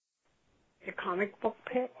The comic book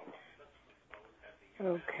pit?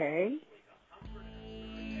 Okay.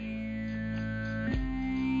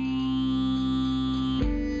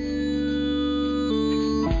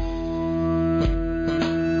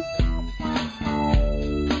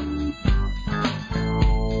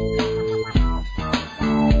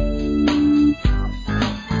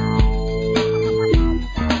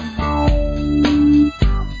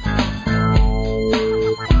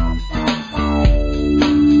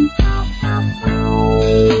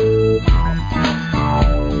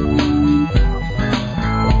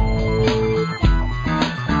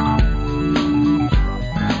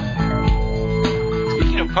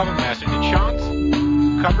 Puppet Master, did Sean's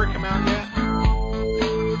cover come out yet?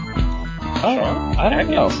 Oh, I don't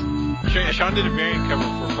know. Sean did a variant cover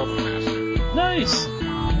for Puppet Master. Nice.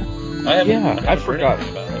 I forgot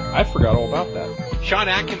about it. I forgot all about that. Sean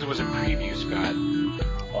Atkins was in preview, Scott.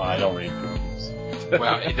 Well, I don't read previews.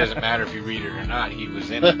 Well, it doesn't matter if you read it or not. He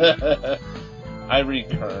was in it. I read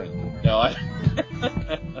current. No,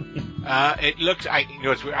 it looks.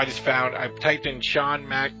 It's weird. I typed in Sean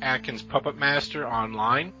Atkins Puppet Master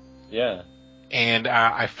online. Yeah. And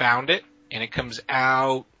I found it, and it comes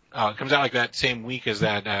out. It comes out like that same week as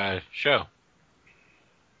that show.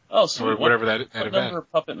 Oh, so or whatever that what event. number of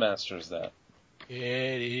Puppet Master is that?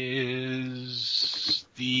 It is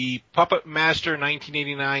the Puppet Master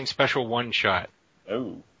 1989 special one shot.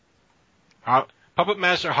 Oh. Puppet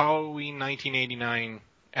Master Halloween 1989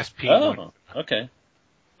 SP. Oh, okay.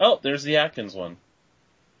 Oh, there's the Atkins one.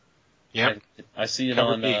 Yep. I see it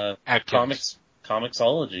Cover on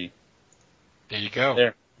Comixology. There you go.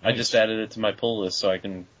 There. Nice. I just added it to my pull list so I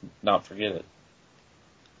can not forget it.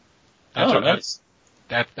 Nice. Nice.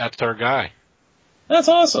 That's our guy. That's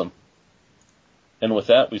awesome. And with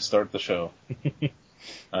that, we start the show.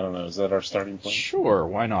 I don't know. Is that our starting point? Sure.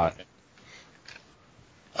 Why not?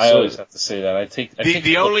 I always have to say that.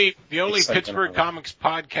 The only Pittsburgh Comics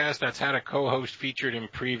podcast that's had a co-host featured in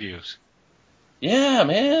previews. Yeah,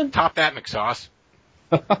 man. Top that, McSauce.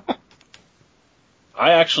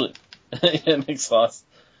 McSauce.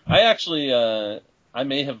 I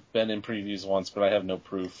may have been in previews once, but I have no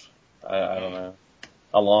proof. I don't know.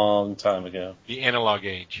 A long time ago. The analog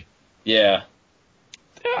age. Yeah.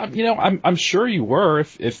 Yeah, I'm sure you were.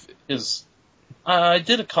 If I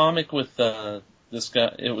did a comic with this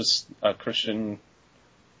guy. It was a Christian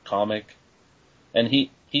comic, and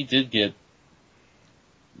he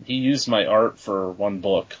used my art for one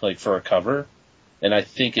book, like for a cover, and I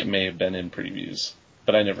think it may have been in previews,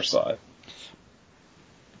 but I never saw it.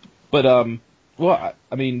 But well,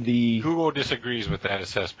 I mean Google disagrees with that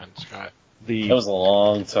assessment, Scott. That was a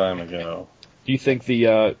long time ago. Do you think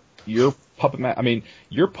your Puppet Master was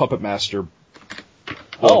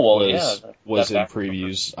in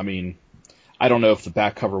previews? I mean, I don't know if the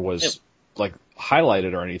back cover was like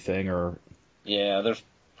highlighted or anything, or yeah, there's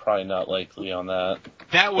probably not likely on that.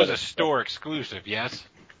 That was a store exclusive, yes.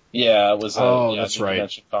 Yeah, it was. That's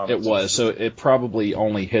right. It was. So it probably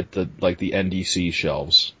only hit the NDC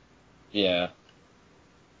shelves. Yeah.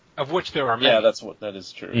 Of which there are many. Yeah, that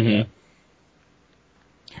is true. Mm-hmm. Yeah.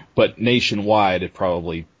 But nationwide, it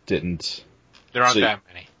probably didn't. There aren't that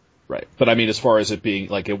many. Right. But I mean, as far as it being,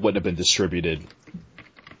 like, it wouldn't have been distributed.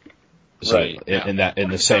 So right. In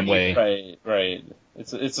the same way. Right.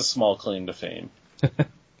 It's a small claim to fame.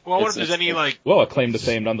 Well, what if there's any, like... Well, a claim to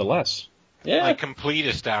fame nonetheless. Yeah. Like,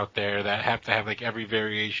 completists out there that have to have, like, every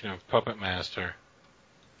variation of Puppet Master.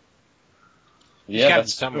 Yeah,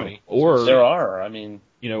 that's somebody. Or there are. I mean,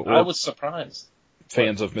 I was surprised.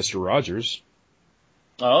 Fans of Mr. Rogers.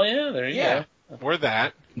 Oh yeah, there you go. Or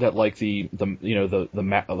that. That like the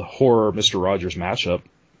horror Mr. Rogers matchup.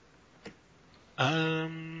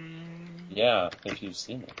 Yeah, if you've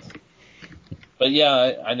seen it. But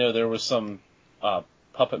yeah, I know there was some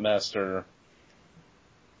Puppet Master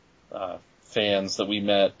fans that we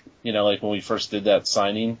met, like when we first did that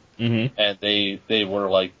signing, mm-hmm. and they were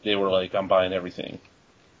like, I'm buying everything.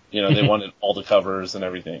 They wanted all the covers and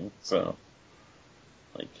everything. So,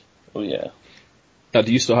 like, oh yeah. Now,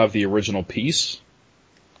 do you still have the original piece?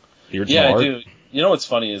 The original art? I do. You know what's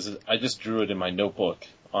funny is I just drew it in my notebook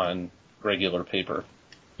on regular paper.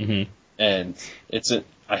 Mm-hmm. And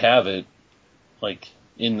I have it, like,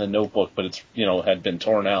 in the notebook, but it's, had been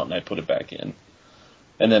torn out and I put it back in.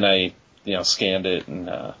 And then I, scanned it and,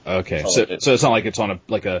 okay. So it's not like it's on a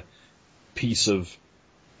piece of,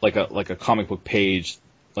 like a comic book page,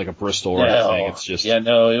 like a Bristol or anything. It's just. Yeah,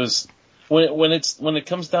 no, it was, when it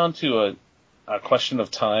comes down to a question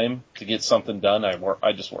of time to get something done,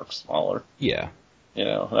 I just work smaller. Yeah.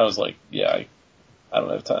 I was like, I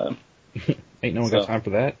don't have time. Ain't no one got time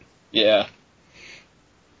for that. Yeah.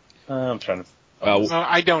 I'm trying to. Well,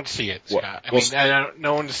 I don't see it, Scott. well,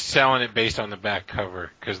 no one's selling it based on the back cover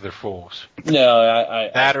because they're fools. No,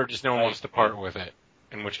 or just no one wants to part with it.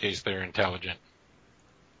 In which case, they're intelligent.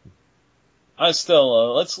 I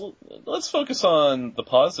still let's focus on the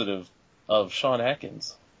positive of Sean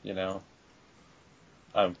Atkins. You know,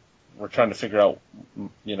 we're trying to figure out.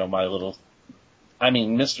 You know,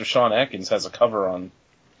 Mr. Sean Atkins has a cover on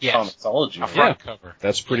Comixology. A front cover.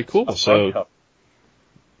 That's pretty cool. So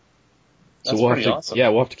we'll have to, awesome.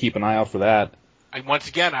 we'll have to keep an eye out for that. Once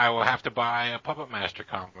again, I will have to buy a Puppet Master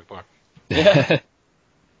comic book. Yeah.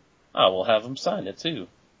 We'll have him sign it too.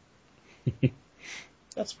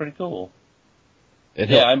 That's pretty cool.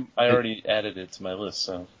 I already added it to my list,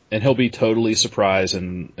 so. And he'll be totally surprised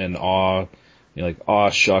and awe, you know, like, aw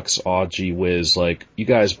shucks, aw gee whiz, like, you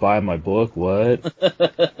guys buy my book, what?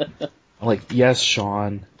 I'm like, yes,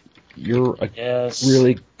 Sean, you're a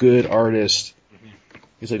really good artist.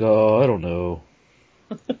 He's like, oh, I don't know.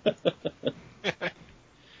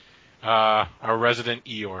 Our resident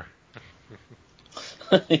Eeyore.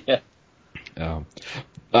 Yeah.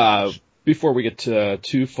 Before we get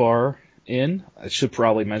too far in, I should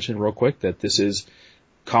probably mention real quick that this is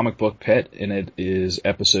Comic Book Pet, and it is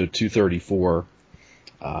episode 234.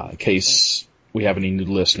 In case we have any new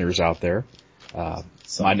listeners out there,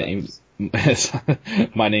 my name's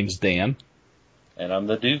Dan, and I'm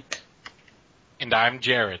the Duke, and I'm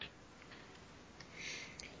Jared,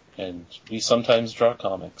 and we sometimes draw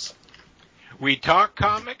comics. We talk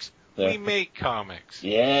comics. We make comics.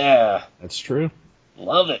 Yeah, that's true.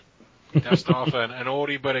 Love it. Dust off an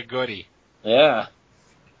oldie but a goodie. Yeah.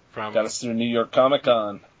 Got us through New York Comic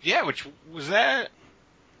Con. Yeah, which was that?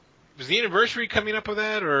 Was the anniversary coming up with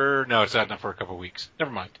that, or no? It's not for a couple of weeks.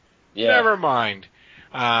 Never mind. Yeah. Never mind.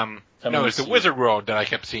 No, it's the Wizard World that I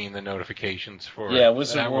kept seeing the notifications for. Yeah,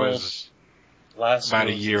 Wizard that World. Was about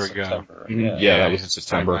a year ago. Mm-hmm. Yeah, that was in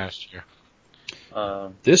September last year.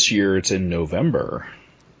 This year it's in November.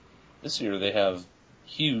 This year they have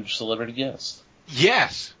huge celebrity guests.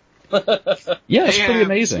 Yes. Yeah, it's pretty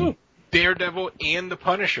amazing. Daredevil and the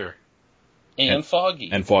Punisher. And Foggy.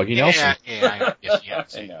 And Foggy Nelson. Yeah.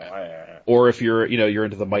 I know. Or if you're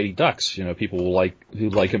into the Mighty Ducks, people who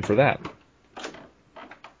like him for that.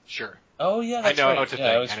 Sure. Oh yeah, that's right. I know it's a thing.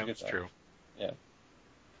 I know it's true. Yeah.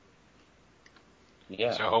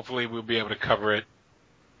 Yeah. So hopefully we'll be able to cover it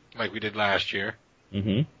like we did last year.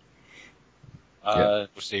 Mm-hmm. We'll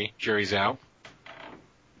see. Jury's out.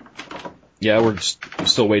 Yeah, we're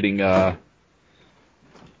still waiting.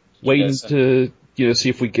 Waiting to see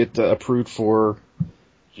if we get approved for. Did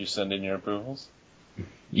you send in your approvals?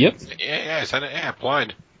 Yep. Yeah, I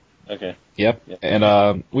applied. Okay. Yep.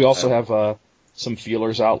 And we also have some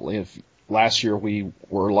feelers out. Last year we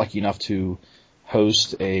were lucky enough to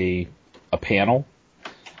host a panel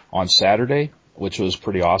on Saturday, which was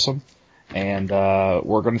pretty awesome. And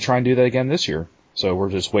we're going to try and do that again this year. So we're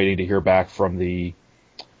just waiting to hear back from the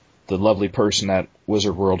lovely person at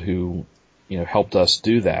Wizard World who helped us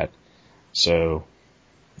do that. So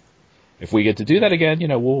if we get to do that again,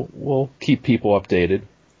 we'll keep people updated.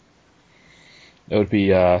 It would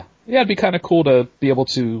be it'd be kind of cool to be able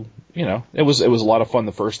to, it was a lot of fun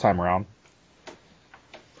the first time around.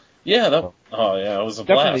 Yeah, it was a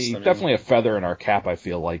blast. Definitely a feather in our cap, I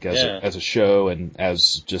feel like, as a show and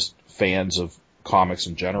as just fans of comics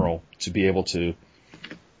in general, to be able to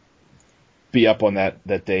be up on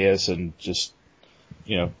that dais and just,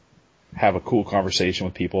 have a cool conversation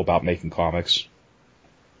with people about making comics.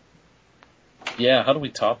 Yeah, how do we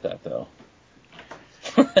top that, though?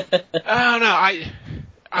 I don't know. I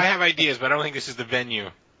have ideas, but I don't think this is the venue.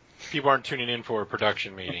 People aren't tuning in for a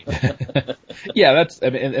production meeting. Yeah, that's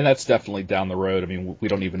definitely down the road. I mean, we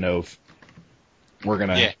don't even know if we're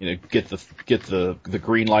gonna get the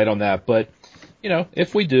green light on that, but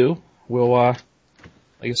if we do, we'll like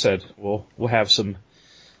I said, we'll have some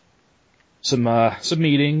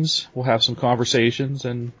meetings, we'll have some conversations,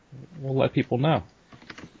 and we'll let people know.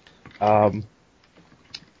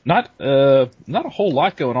 Not a whole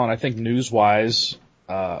lot going on, I think, news-wise.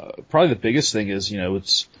 Probably the biggest thing is,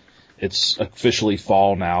 it's officially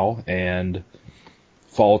fall now, and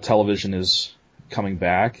fall television is coming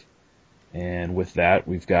back. And with that,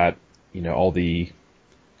 we've got, all the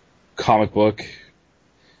comic book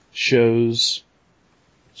shows.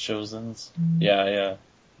 Showsins? Yeah.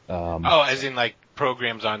 As in, like,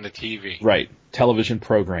 programs on the TV. Right. Television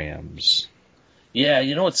programs. Yeah,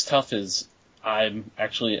 what's tough is I'm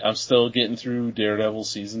still getting through Daredevil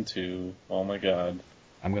season 2. Oh my god.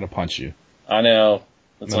 I'm gonna punch you. I know.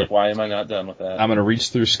 It's like, why am I not done with that? I'm gonna reach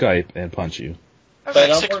through Skype and punch you. That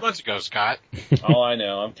was like 6 months ago, Scott. Oh, I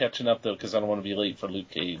know. I'm catching up though because I don't want to be late for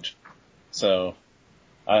Luke Cage. So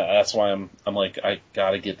that's why I'm like, I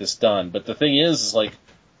gotta get this done. But the thing is like,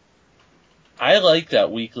 I like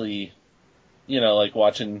that weekly, like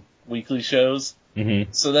watching weekly shows.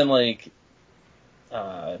 Mm-hmm. So then like,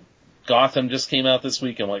 Gotham just came out this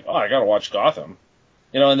week. I'm like, oh, I gotta watch Gotham.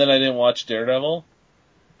 And then I didn't watch Daredevil.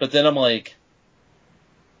 But then I'm like,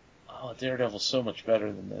 oh, Daredevil's so much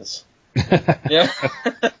better than this. Yeah.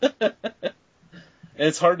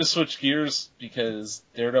 It's hard to switch gears because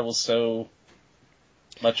Daredevil's so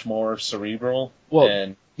much more cerebral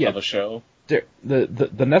of a show. The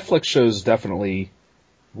Netflix shows definitely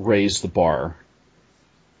raised the bar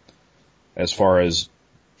as far as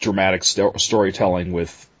dramatic storytelling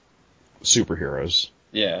with superheroes.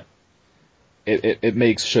 Yeah. It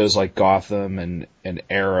makes shows like Gotham and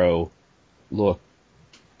Arrow look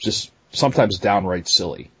just sometimes downright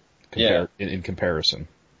silly in comparison.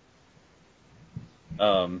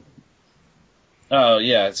 Oh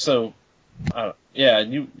yeah, so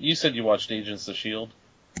you said you watched Agents of S.H.I.E.L.D.?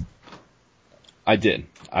 I did.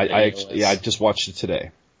 I just watched it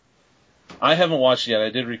today. I haven't watched it yet. I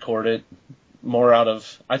did record it more out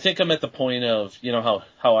of, I think I'm at the point of,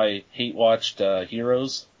 how I hate watched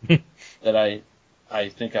Heroes that I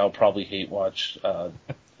think I'll probably hate watch,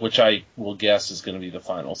 which I will guess is going to be the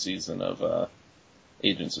final season of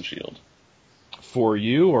Agents of S.H.I.E.L.D. For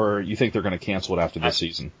you, or you think they're going to cancel it after this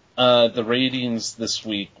season? The ratings this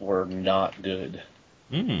week were not good.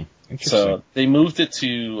 Interesting. So they moved it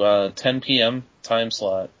to 10 p.m. time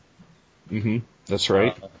slot. Mm-hmm. That's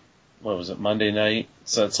right. What was it, Monday night?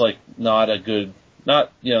 So it's like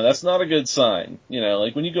that's not a good sign.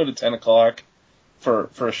 Like when you go to 10 o'clock for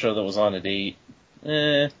a show that was on at 8,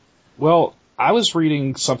 Well, I was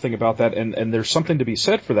reading something about that, and there's something to be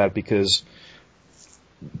said for that because,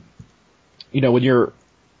 when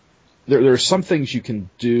there's some things you can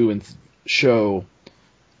do and show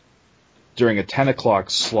during a 10 o'clock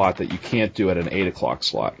slot that you can't do at an 8 o'clock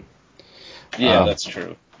slot. Yeah, that's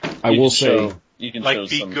true. I will say, you can like show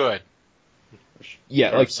Be some, Good.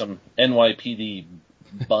 Yeah, like some NYPD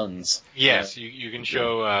buns. Yes, you can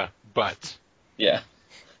show butts. Yeah.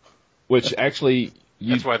 Which actually,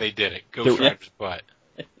 that's why they did it. Ghost Rider's butt.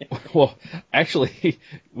 Well, actually,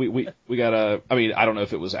 we got I don't know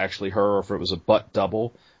if it was actually her or if it was a butt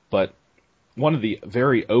double, but one of the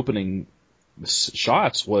very opening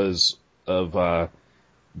shots was of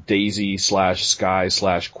Daisy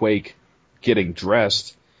 / Quake getting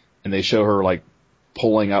dressed, and they show her like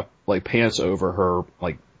pulling up like pants over her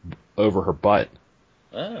butt.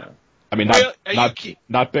 Oh. I mean,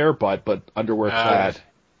 not bare butt, but underwear clad.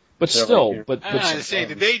 But still, but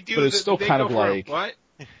did they do? But it's still kind of like. What?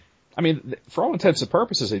 I mean, for all intents and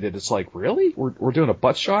purposes, they did. It's like, really? We're doing a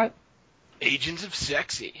butt shot? Agents of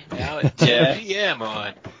Sexy now at 10 p.m.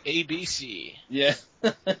 on ABC. Yeah.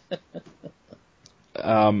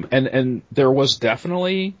 And there was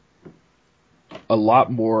definitely a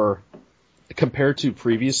lot more compared to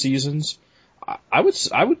previous seasons. I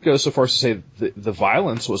would go so far as to say the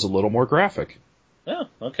violence was a little more graphic. Oh,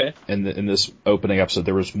 okay. In this opening episode,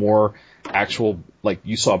 there was more actual, like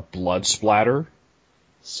you saw blood splatter.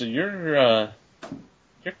 So you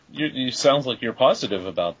sounds like you're positive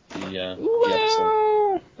about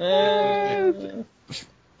the episode.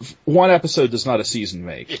 One episode does not a season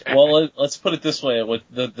make. Well, let's put it this way: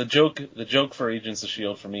 the joke for Agents of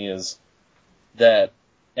S.H.I.E.L.D. for me is that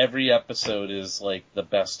every episode is like the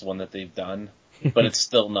best one that they've done, but it's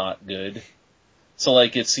still not good. So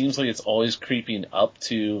like it seems like it's always creeping up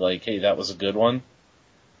to like, hey, that was a good one,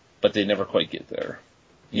 but they never quite get there.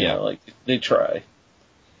 Like they try.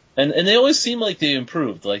 And they always seem like they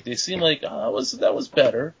improved. Like they seem like, that was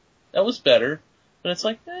better. That was better. But it's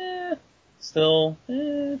like, still.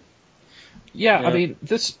 Yeah, I mean,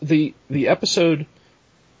 the episode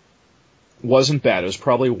wasn't bad. It was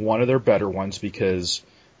probably one of their better ones because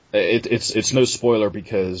it's no spoiler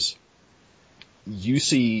because you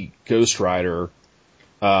see Ghost Rider,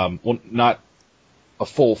 not a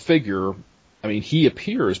full figure. I mean, he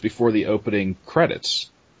appears before the opening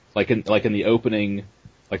credits, like in the opening.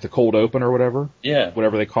 Like the cold open or whatever? Yeah.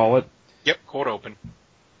 Whatever they call it. Yep, cold open.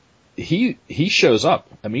 He shows up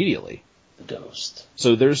immediately. The ghost.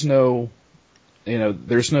 So there's no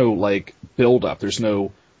like build up. There's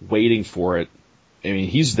no waiting for it. I mean,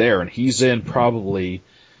 he's there and he's in probably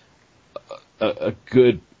a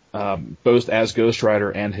good, both as Ghost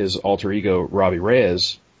Rider and his alter ego, Robbie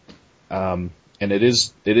Reyes. And it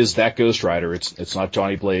is that Ghost Rider. It's not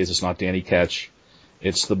Johnny Blaze. It's not Danny Ketch.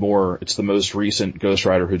 It's the most recent Ghost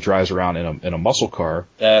Rider who drives around in a muscle car.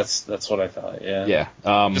 That's what I thought. Yeah. Yeah.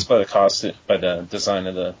 Just by the costume, by the design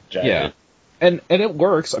of the jacket. Yeah. And it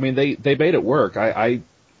works. I mean, they made it work. I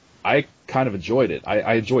I kind of enjoyed it.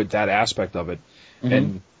 I enjoyed that aspect of it, Mm-hmm.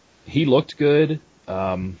 and he looked good.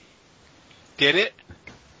 Did it?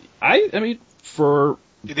 I mean,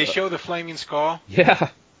 Did they show the flaming skull? yeah.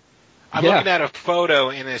 I'm looking at a photo,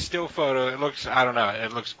 in a still photo. It looks, I don't know,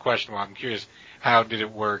 it looks questionable. I'm curious, how did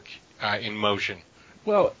it work in motion?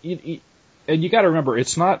 Well, and you got to remember,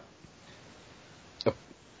 it's not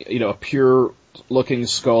a pure looking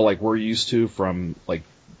skull like we're used to from like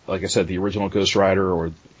I said, the original Ghost Rider,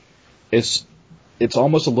 or it's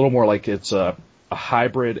almost a little more like it's a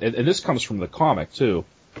hybrid, and this comes from the comic too,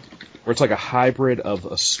 where it's like a hybrid of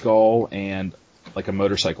a skull and like a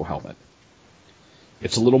motorcycle helmet.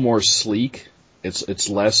 It's a little more sleek. It's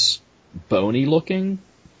less bony looking,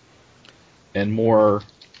 and more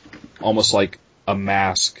almost like a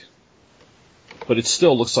mask, but it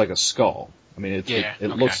still looks like a skull. I mean, it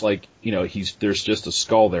looks like, there's just a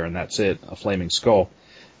skull there and that's it, a flaming skull.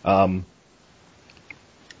 And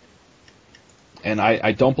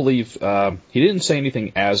I don't believe, he didn't say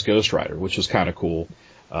anything as Ghost Rider, which was kind of cool.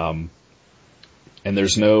 And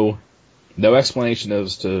there's no explanation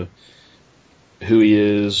as to who he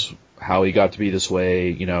is, how he got to be this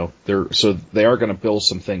way, so they are going to build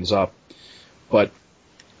some things up, but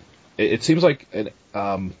it seems like,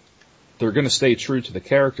 they're going to stay true to the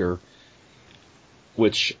character,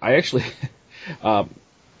 which I actually,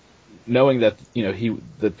 knowing that,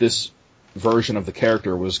 that this version of the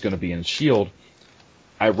character was going to be in S.H.I.E.L.D.,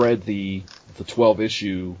 I read the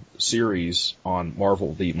 12-issue series on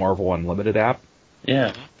the Marvel Unlimited app.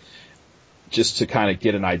 Yeah. Just to kind of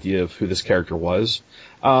get an idea of who this character was.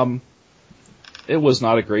 It was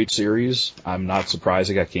not a great series. I'm not surprised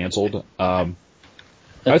it got canceled. I'd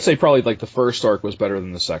say probably like the first arc was better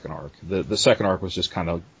than the second arc. The second arc was just kind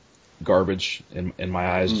of garbage in my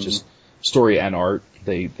eyes. It's just story and art.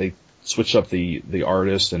 They switched up the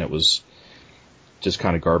artist, and it was just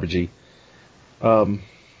kind of garbagey.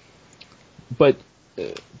 But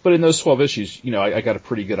in those 12 issues, I got a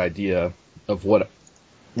pretty good idea of what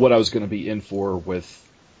I was going to be in for with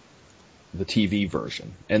the TV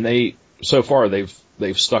version. And so far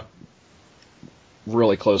they've stuck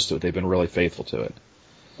really close to it. They've been really faithful to it.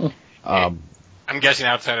 I'm guessing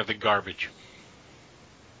outside of the garbage.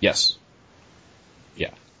 Yes.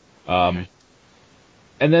 Yeah. And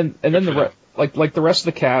then the rest of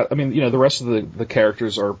the cast, I mean, the rest of the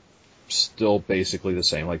characters are still basically the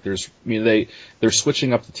same. Like they're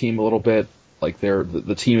switching up the team a little bit. Like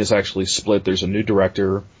the team is actually split. There's a new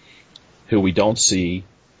director who we don't see,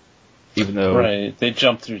 even though they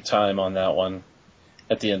jumped through time on that one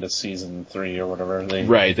at the end of season 3 or whatever.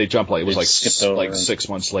 They jumped it was skipped over like 6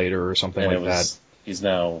 months later or something like that. He's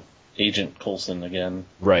now Agent Coulson again.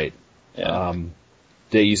 Right. Yeah.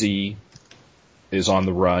 Daisy is on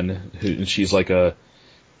the run. And she's like a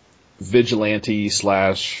vigilante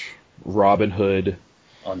 / Robin Hood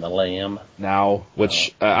on the lam now,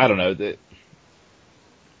 which I don't know.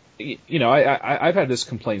 I've had this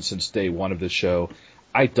complaint since day one of the show.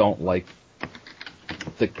 I don't like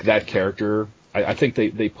that character. I think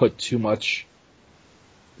they put too much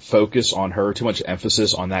focus on her, too much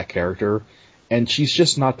emphasis on that character, and she's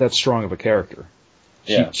just not that strong of a character.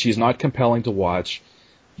 She's not compelling to watch.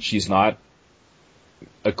 She's not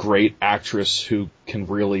a great actress who can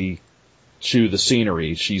really chew the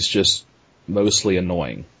scenery. She's just mostly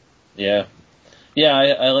annoying. Yeah. Yeah,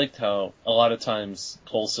 I liked how a lot of times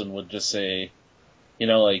Coulson would just say,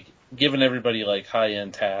 giving everybody like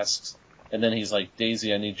high-end tasks, and then he's like,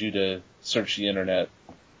 Daisy, I need you to search the internet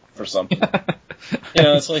for something.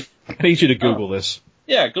 It's like, I need you to Google this.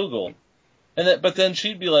 Yeah, Google. But then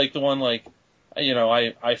she'd be like the one like,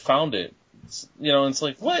 I found it. It's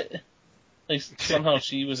like, what? Like somehow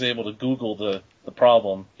she was able to Google the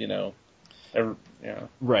problem,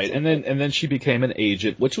 Right, and then she became an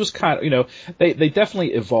agent, which was kind of, they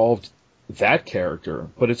definitely evolved that character,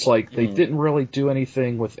 but it's like they didn't really do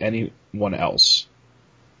anything with anyone else.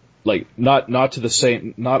 Like not to the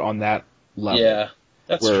same, not on that level. Yeah,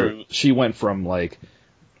 that's where true. She went from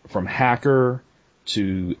hacker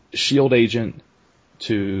to S.H.I.E.L.D. agent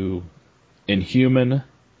to Inhuman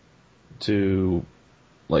to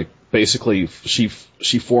basically she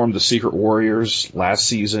formed the Secret Warriors last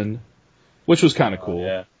season, which was kind of cool.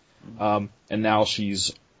 Yeah. And now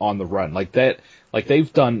she's on the run. Like that,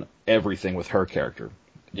 they've done everything with her character.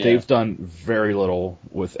 Yeah. They've done very little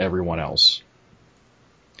with everyone else.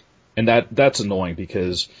 And that's annoying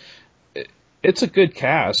because it's a good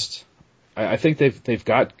cast. I think they've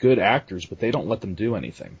got good actors, but they don't let them do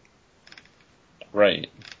anything. Right.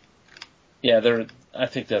 Yeah, I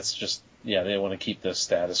think that's just, they want to keep the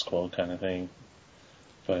status quo kind of thing.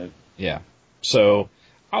 But yeah. So,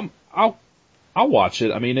 I'll I'll watch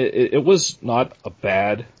it. I mean, it was not a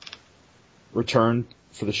bad return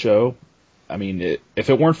for the show. I mean, if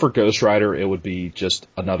it weren't for Ghost Rider, it would be just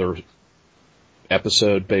another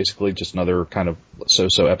episode, basically, just another kind of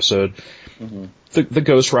so-so episode. Mm-hmm. The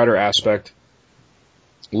Ghost Rider aspect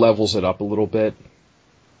levels it up a little bit.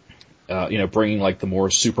 Bringing like the more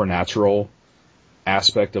supernatural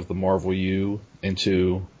aspect of the Marvel U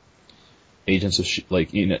into Agents of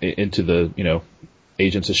into the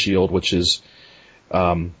Agents of S.H.I.E.L.D., which is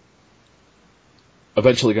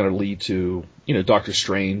eventually going to lead to Doctor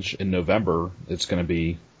Strange in November. It's going to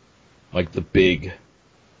be like the big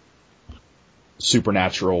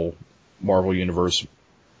supernatural Marvel Universe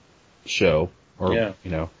show,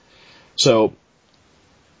 So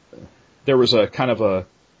there was a kind of a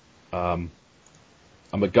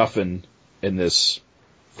MacGuffin in this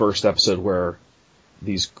first episode where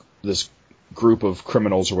this group of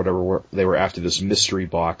criminals or whatever they were after this mystery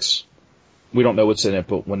box. We don't know what's in it,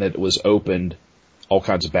 but when it was opened, all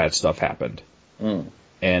kinds of bad stuff happened,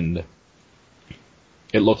 and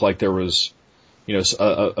it looked like there was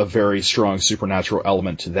a very strong supernatural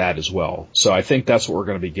element to that as well. So I think that's what we're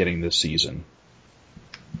going to be getting this season.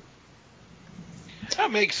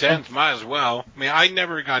 That makes sense. Might as well. I mean, I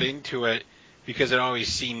never got into it because it always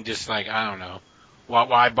seemed just like, I don't know,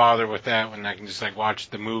 why bother with that when I can just like watch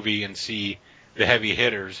the movie and see the heavy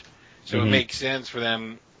hitters. So It makes sense for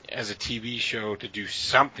them as a TV show to do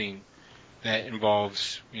something that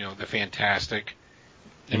involves, the fantastic.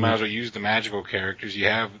 They might as well use the magical characters. You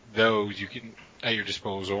have those you can at your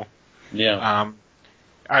disposal. Yeah.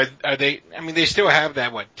 Are they? I mean, they still have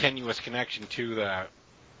that tenuous connection to the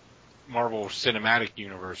Marvel Cinematic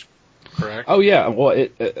Universe, correct? Oh yeah. Well,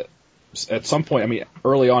 at some point, I mean,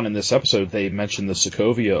 early on in this episode, they mentioned the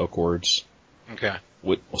Sokovia Accords. Okay.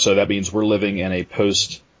 So that means we're living in a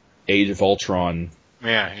post Age of Ultron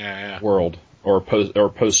world, or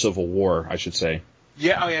post Civil War, I should say.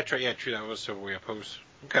 Yeah. Oh yeah. True. Yeah. True. That was Civil War post.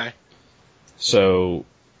 Okay. So,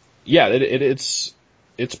 yeah, it's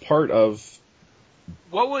part of.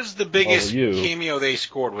 What was the biggest cameo they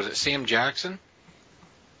scored? Was it Sam Jackson?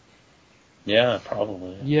 Yeah,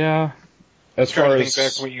 probably. Yeah. As far as think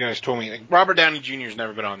back to what you guys told me, like, Robert Downey Jr.'s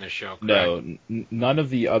never been on this show. Correct? No, none of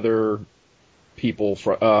the other people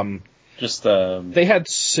from. Just they had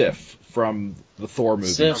Sif from the Thor movie.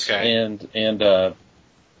 Sif and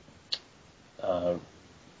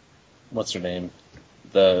what's her name?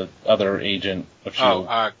 The other agent of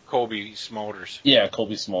S.H.I.E.L.D. Colby Smulders. Yeah,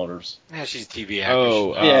 Colby Smulders. Yeah, she's a TV actress.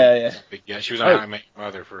 Oh, yeah. Yeah, she was on How I Met Your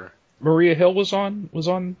Mother for. Maria Hill was on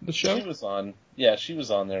the show? She was on. Yeah, she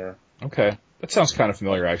was on there. Okay. That sounds kind of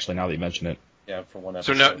familiar, actually, now that you mention it. Yeah, for one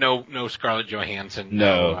episode. So no Scarlett Johansson?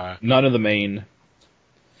 No, none of the main.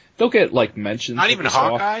 They'll get, mentions. Not even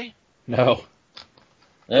Hawkeye? No.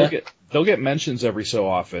 They'll get mentions every so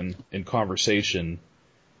often in conversation,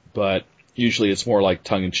 but usually it's more like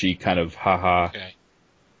tongue-in-cheek, kind of haha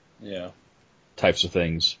types of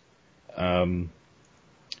things.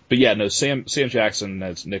 But yeah, no, Sam Jackson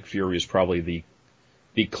as Nick Fury is probably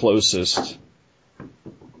the closest.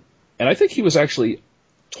 And I think he was actually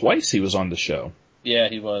twice he was on the show. Yeah,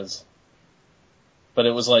 he was. But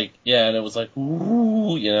it was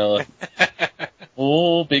ooh,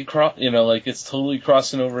 oh, big cross, it's totally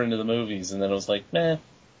crossing over into the movies. And then it was like, nah,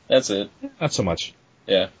 that's it. Not so much.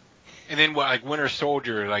 Yeah. And then Winter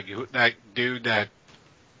Soldier, that dude that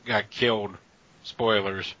got killed,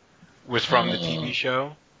 spoilers, was from the TV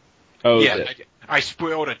show. Oh, yeah. I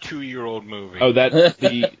spoiled a 2-year-old movie. Oh, that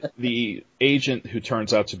the agent who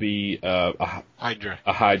turns out to be a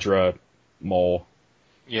Hydra mole.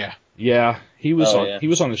 Yeah. Yeah, he was he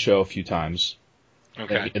was on the show a few times.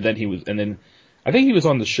 Okay. And then I think he was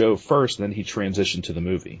on the show first, and then he transitioned to the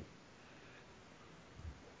movie.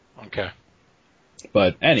 Okay.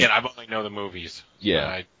 But anyway, I only know the movies.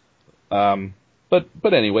 Yeah. But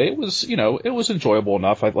anyway, it was it was enjoyable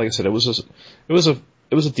enough. Like I said, it was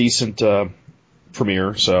a decent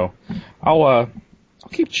premiere. So I'll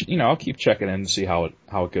keep checking in and see how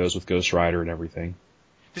it goes with Ghost Rider and everything.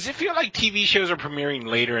 Does it feel like TV shows are premiering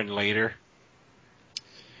later and later?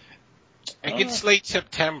 Like it's late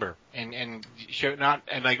September, and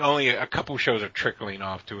only a couple shows are trickling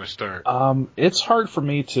off to a start. It's hard for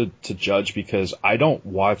me to judge because I don't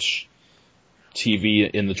watch TV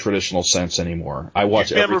in the traditional sense anymore. I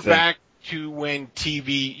watch everything. Remember back to when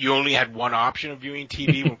you only had one option of viewing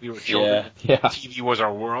TV when we were children. Yeah. TV was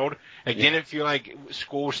our world. Didn't it feel like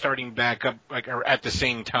school was starting back up at the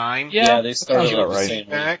same time? Yeah, they started the same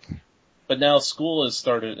week. But now school has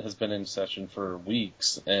been in session for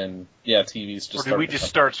weeks, and TV's just. Or did we just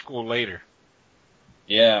start school later?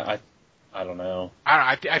 Yeah, I don't know.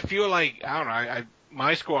 I feel like, I don't know,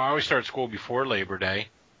 my school, I always start school before Labor Day,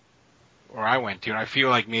 or I went to, and I feel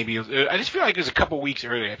like maybe, I just feel like it was a couple weeks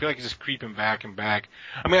early. I feel like it's just creeping back and back.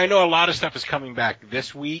 I mean, I know a lot of stuff is coming back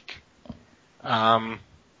this week. I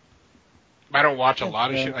don't watch a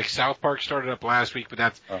lot of shit. Like South Park started up last week, but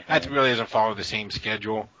that really doesn't follow the same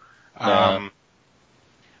schedule. No.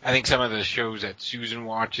 I think some of the shows that Susan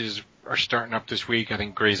watches are starting up this week. I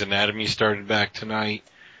think Grey's Anatomy started back tonight.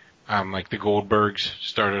 Like the Goldbergs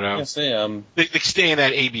started out. Yes, They stay in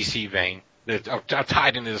that ABC vein. I'll tie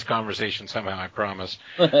into this conversation somehow, I promise.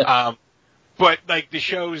 But like the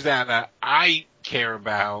shows that I care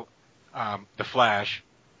about, The Flash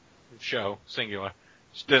show, singular,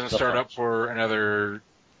 doesn't start up for another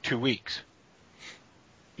 2 weeks.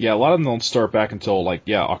 Yeah, a lot of them don't start back until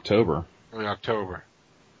October. Early October.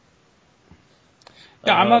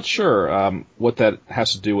 Yeah, I'm not sure what that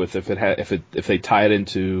has to do with if they tie it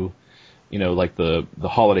into, like the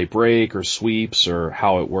holiday break or sweeps or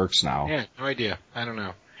how it works now. Yeah, no idea. I don't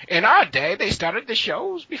know. In our day, they started the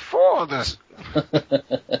shows before this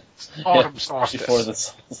autumn solstice. Before the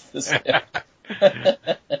solstice.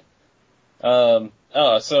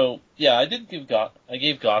 So yeah, I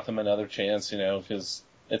gave Gotham another chance, because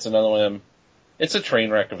it's another one. It's a train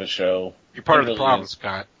wreck of a show. You're part of the problem,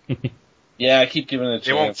 Scott. Yeah, I keep giving it a chance.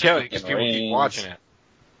 They won't kill it because people keep watching it.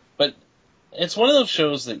 But it's one of those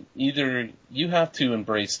shows that either you have to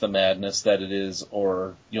embrace the madness that it is,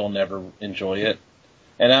 or you'll never enjoy it.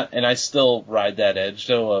 And I still ride that edge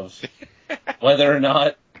though of whether or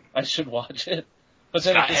not I should watch it. But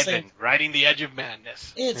then Scott Edmund, riding the edge of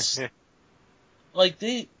madness. It's like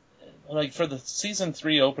for the season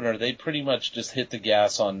 3 opener, they pretty much just hit the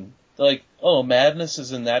gas on madness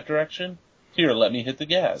is in that direction. Here, let me hit the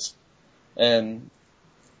gas. And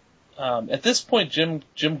at this point,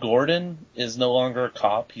 Jim Gordon is no longer a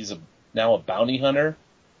cop. He's now a bounty hunter.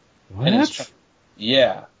 What? And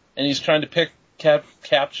he's trying to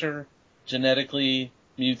capture genetically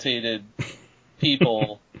mutated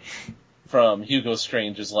people from Hugo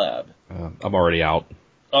Strange's lab. I'm already out.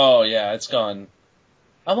 Oh yeah, it's gone.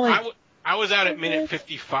 I'm like, I was out at minute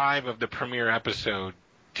 55 of the premiere episode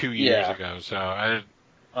 2 years ago. So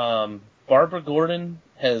Barbara Gordon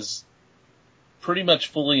has pretty much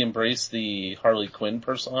fully embraced the Harley Quinn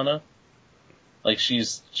persona. Like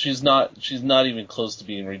she's not even close to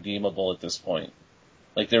being redeemable at this point.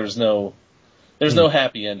 Like there's no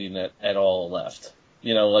happy ending at all left.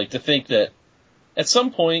 To think that at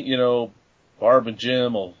some point, Barb and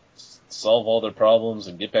Jim will solve all their problems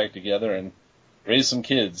and get back together and raise some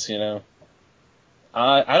kids,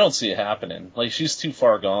 I don't see it happening. Like she's too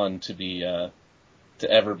far gone to be to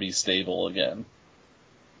ever be stable again.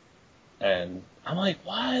 And I'm like,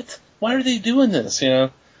 what? Why are they doing this?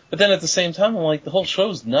 But then at the same time, I'm like, the whole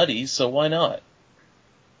show's nutty, so why not?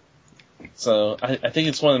 So I think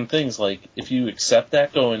it's one of them things, like, if you accept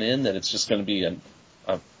that going in, that it's just going to be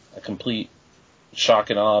a complete shock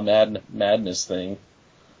and awe madness thing,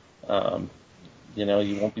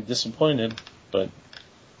 you won't be disappointed, but...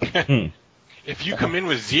 If you come in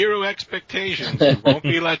with zero expectations, you won't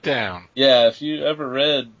be let down. Yeah, if you ever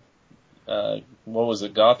read, what was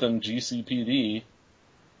it, Gotham GCPD,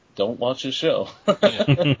 don't watch the show.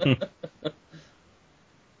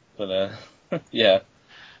 But, yeah.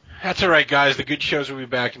 That's alright, guys. The good shows will be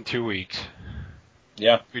back in 2 weeks.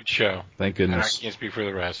 Yeah. Good show. Thank goodness. I can't speak for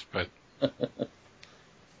the rest, but...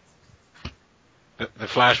 the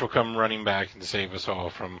Flash will come running back and save us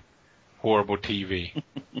all from horrible TV.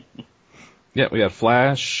 Yeah, we got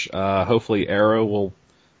Flash. Hopefully Arrow will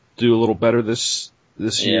do a little better this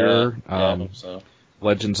year. I hope so.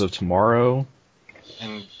 Legends of Tomorrow.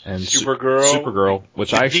 And Supergirl. Supergirl,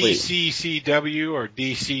 which I actually... DCCW or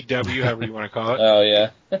DCW, however you want to call it. Oh, yeah.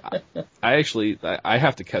 I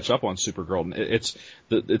have to catch up on Supergirl.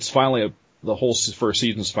 It's finally, the whole first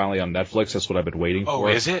season's finally on Netflix. That's what I've been waiting for. Oh,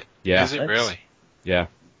 is it? Yeah. Is it really? Yeah.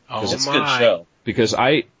 Oh, it's a good show. Because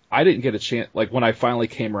I didn't get a chance, like when I finally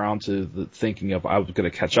came around to the thinking of I was going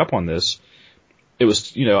to catch up on this, it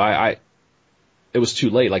was, it was too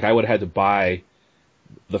late. Like I would have had to buy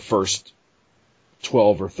the first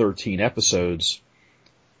 12 or 13 episods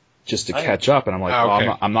just to catch up, and I'm like,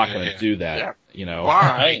 okay. I'm not going to do that. Yeah.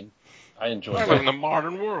 Why? I enjoyed it. I live in the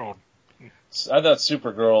modern world. I thought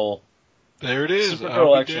Supergirl. There it is.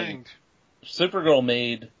 Supergirl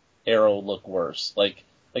made Arrow look worse. Like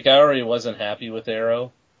I already wasn't happy with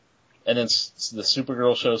Arrow, and then the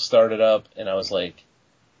Supergirl show started up, and I was like,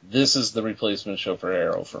 this is the replacement show for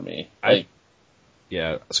Arrow for me.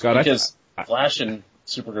 Scott, because Flash and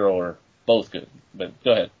Supergirl are both good. But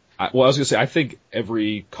go ahead. I was going to say, I think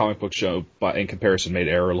every comic book show, in comparison, made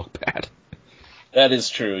Arrow look bad. That is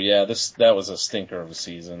true. Yeah, that was a stinker of a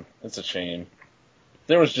season. It's a shame.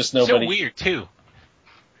 There was just nobody. So weird too.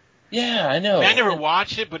 Yeah, I know. I never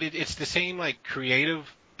watched it, but it's the same like creative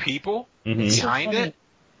people behind it,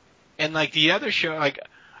 and like the other show, like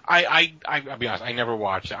I'll be honest, I never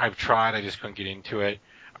watched it. I've tried, I just couldn't get into it.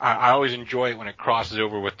 I always enjoy it when it crosses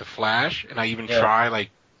over with The Flash, and I even try like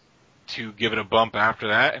to give it a bump after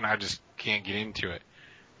that, and I just can't get into it.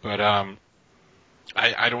 But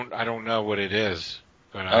I don't know what it is.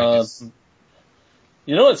 But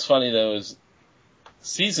you know what's funny though is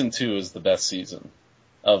season 2 is the best season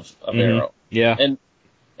of Arrow. Yeah.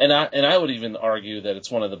 And I would even argue that it's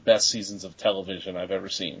one of the best seasons of television I've ever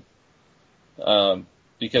seen.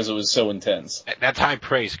 Because it was so intense. That's high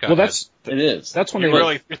praise, Scott. Well, it is. That's when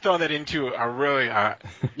you're throwing that into a really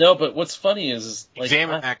no, but what's funny is like,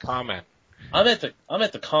 examine that comment. I'm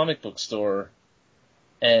at the comic book store,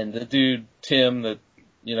 and the dude Tim that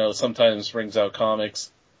sometimes brings out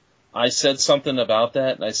comics. I said something about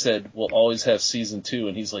that, and I said we'll always have season 2,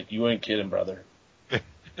 and he's like, "You ain't kidding, brother."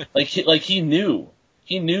 he knew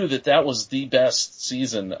that was the best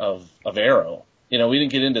season of Arrow. We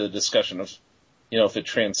didn't get into the discussion of if it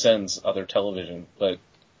transcends other television, but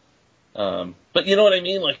you know what I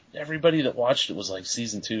mean? Like, everybody that watched it was like,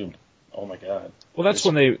 season 2, oh my god. Well, that's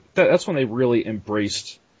when they really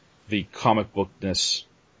embraced the comic bookness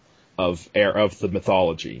of the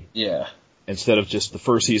mythology. Yeah. Instead of just the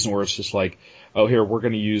first season where it's just like, oh, here, we're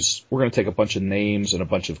going to take a bunch of names and a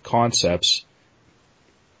bunch of concepts,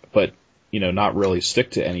 but, not really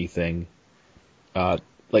stick to anything.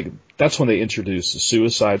 That's when they introduced the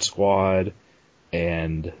Suicide Squad,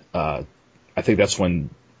 and I think that's when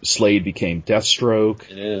Slade became Deathstroke.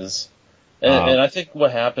 It is. And I think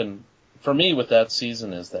what happened for me with that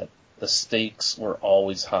season is that the stakes were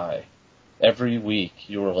always high. Every week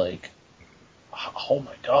you were like, oh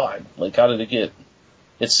my god, like, how did it get?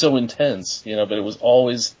 It's so intense, but it was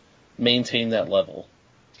always maintain that level.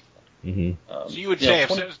 So you would say,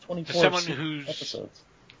 to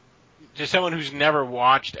someone who's never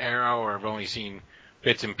watched Arrow or have only seen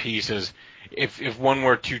bits and pieces, if one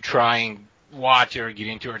were to try and watch it or get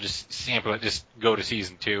into it or just sample it, just go to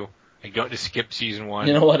season 2 and go to skip season 1.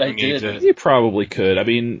 You know what I did? You probably could. I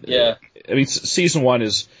mean, yeah. Season 1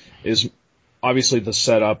 is obviously the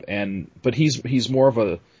setup, but he's more of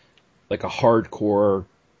a hardcore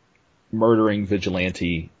murdering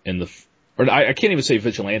vigilante I can't even say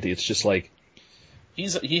vigilante. It's just like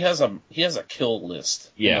he has a kill list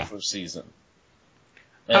in the first season.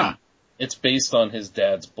 And it's based on his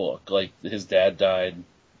dad's book. Like, his dad died,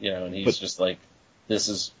 and he's just like,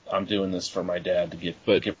 I'm doing this for my dad to get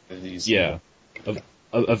rid of these. Yeah.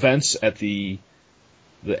 Events at the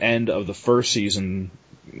end of the first season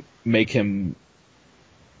make him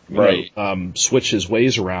switch his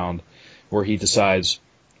ways around, where he decides,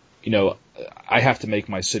 I have to make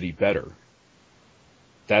my city better.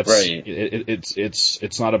 That's right.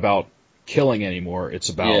 It's not about killing anymore. It's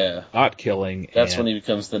about not killing. That's when he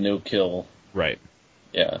becomes the no kill. Right.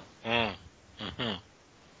 Yeah. So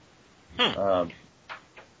I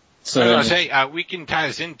was gonna say, we can tie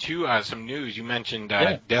this into some news. You mentioned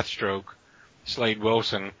Deathstroke, Slade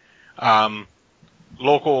Wilson,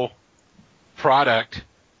 local product,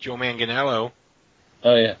 Joe Manganiello.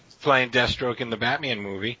 Oh yeah, playing Deathstroke in the Batman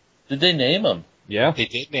movie. Did they name him? Yeah, they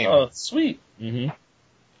did name him. Oh, sweet. Mm-hmm.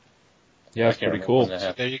 Yeah, that's pretty cool.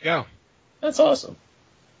 So there you go. That's awesome.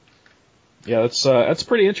 Yeah, that's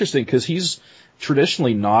pretty interesting because he's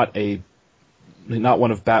traditionally not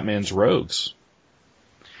one of Batman's rogues.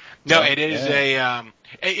 No, it is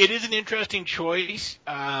it is an interesting choice,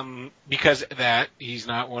 because that he's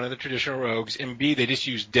not one of the traditional rogues, and B, they just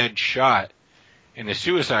used Deadshot in the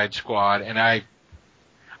Suicide Squad, and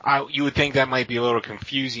you would think that might be a little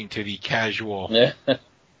confusing to the casual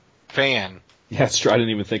fan. Yeah, that's true. I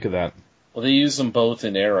didn't even think of that. Well, they use them both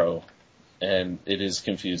in Arrow, and it is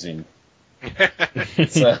confusing. Even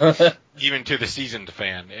to the seasoned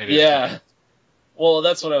fan. Yeah. Well,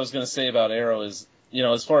 that's what I was going to say about Arrow is,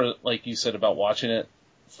 as far as, like you said about watching it,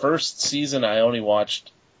 first season I only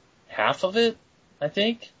watched half of it, I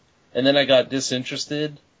think. And then I got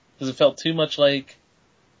disinterested because it felt too much like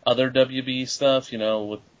other WB stuff,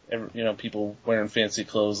 with people wearing fancy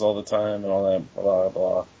clothes all the time and all that, blah,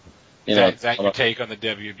 blah. Is that your take on the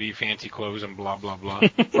WB, fancy clothes and blah, blah, blah?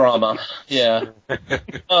 Drama. Yeah.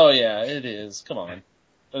 Oh yeah, it is. Come on.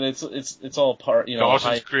 But it's all part,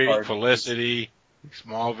 Dawson's Creek, Felicity,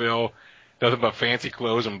 Smallville, nothing but fancy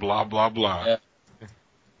clothes and blah, blah, blah. Yeah.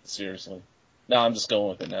 Seriously. No, I'm just going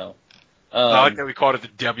with it now. I like that we called it the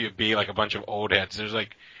WB, like a bunch of old heads. There's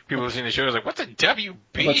like, people listening to the show is like, what's a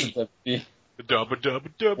WB? What's a WB?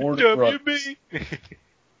 WWWB.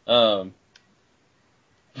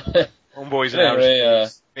 Homeboys and Anyway,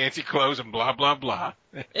 fancy clothes and blah blah blah.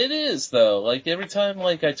 It is though. Like every time,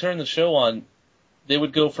 like I turn the show on, they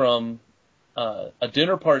would go from a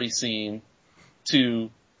dinner party scene to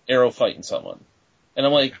Arrow fighting someone, and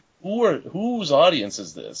I'm like, whose audience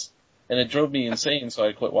is this? And it drove me insane, so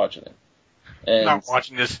I quit watching it. And I'm not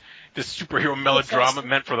watching this superhero melodrama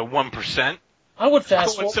meant for the 1%. I would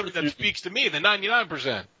fast I want forward something that speaks to me, the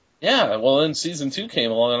 99%. Yeah, well then season 2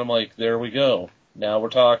 came along, and I'm like, there we go. Now we're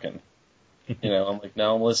talking. I'm like,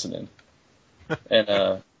 now I'm listening. And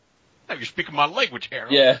now you're speaking my language,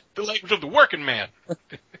 Harold. Yeah. The language of the working man.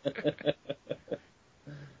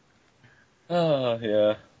 Oh,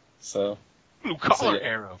 yeah. So. Blue collar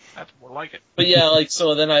Arrow. That's more like it. But yeah, like,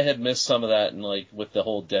 so then I had missed some of that, and like, with the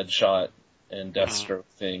whole Deadshot and Deathstroke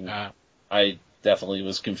thing, I definitely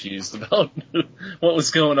was confused about what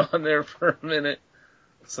was going on there for a minute.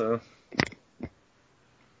 So.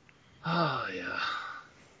 Oh, yeah.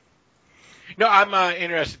 No, I'm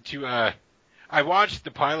interested to, I watched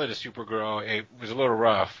the pilot of Supergirl. It was a little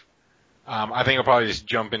rough. I think I'll probably just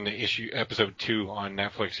jump into episode 2 on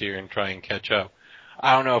Netflix here and try and catch up.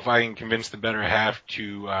 I don't know if I can convince the better half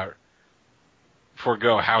to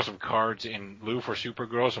forego House of Cards in lieu for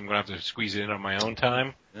Supergirl, so I'm going to have to squeeze it in on my own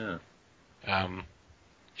time. Yeah.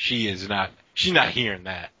 She's not hearing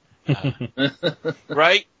that.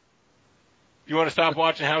 Right? You want to stop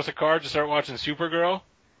watching House of Cards and start watching Supergirl?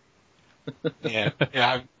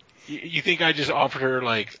 Yeah. You think I just offered her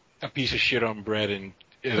like a piece of shit on bread and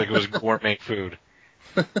like it was gourmet food?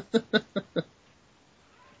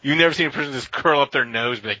 You've never seen a person just curl up their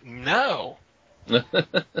nose and be like, no.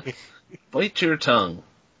 Bite your tongue.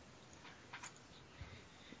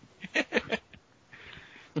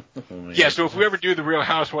 Yeah, so if we ever do the Real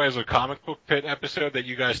Housewives of Comic Book Pit episode that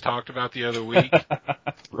you guys talked about the other week.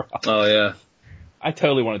 Oh, yeah. I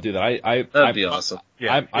totally want to do that. That'd be awesome.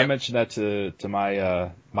 Yeah, I mentioned that to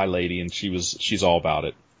my my lady, and she's all about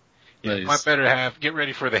it. Yeah, nice. My better half, get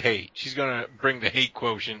ready for the hate. She's gonna bring the hate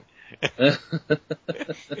quotient. That's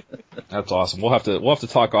awesome. We'll have to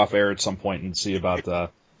talk off air at some point and see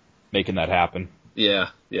about making that happen. Yeah,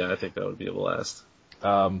 I think that would be a blast.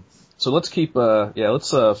 So let's keep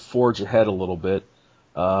let's forge ahead a little bit.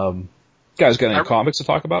 Guys, got any comics to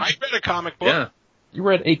talk about? I read a comic book. Yeah. You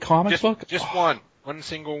read a comic book? Just one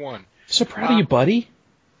single one. So proud of you, buddy.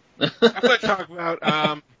 I'm going to talk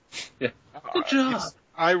about Good job.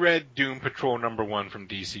 I read Doom Patrol #1 from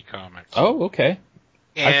DC Comics. Oh, okay.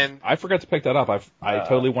 And I forgot to pick that up. I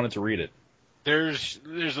totally wanted to read it. There's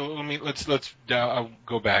let's I'll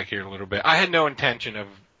go back here a little bit. I had no intention of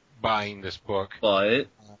buying this book. But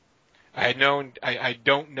I don't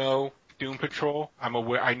know Doom Patrol. I'm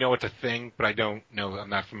aware, I know it's a thing, but I'm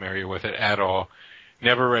not familiar with it at all.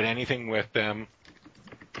 Never read anything with them.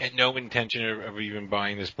 Had no intention of even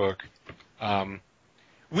buying this book. Our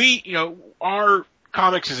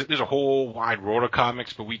comics there's a whole wide world of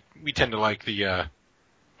comics, but we tend to like the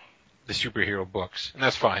superhero books, and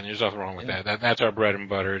that's fine. There's nothing wrong with that. That's our bread and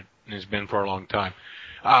butter, and has been for a long time.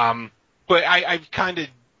 But I've kind of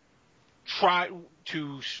tried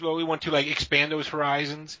to slowly want to expand those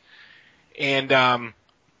horizons, and the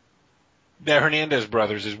Hernandez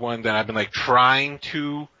brothers is one that I've been trying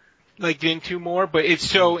to get into more, but it's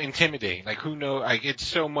so intimidating. Who knows? It's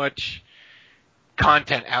so much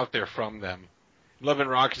content out there from them. Love and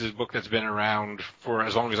Rockets is a book that's been around for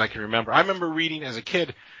as long as I can remember. I remember reading as a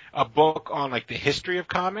kid a book on the history of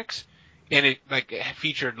comics, and it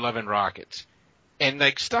featured Love and Rockets. And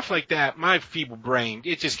stuff like that, my feeble brain,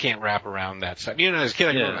 it just can't wrap around that stuff. As a kid,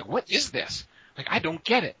 I go what is this? I don't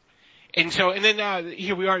get it. And then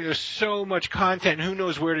here we are, there's so much content, who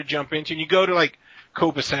knows where to jump into. And you go to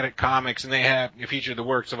Copacetic Comics, and they feature the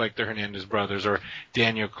works of the Hernandez brothers or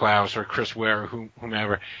Daniel Klaus or Chris Ware or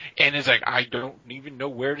whomever. And it's I don't even know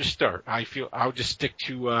where to start. I feel I'll just stick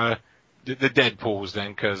to the Deadpools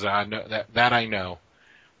then, because I know that I know.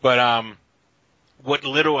 But what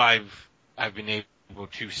little I've been able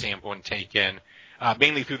to sample and take in,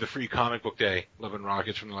 mainly through the Free Comic Book Day, Love and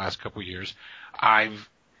Rockets from the last couple of years, I've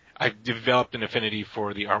developed an affinity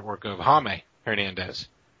for the artwork of Jaime Hernandez.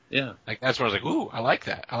 Yeah. That's when I was ooh, I like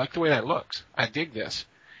that. I like the way that looks. I dig this.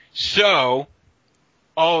 So,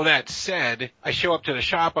 all that said, I show up to the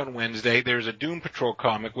shop on Wednesday. There's a Doom Patrol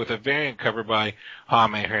comic with a variant cover by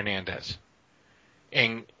Jaime Hernandez.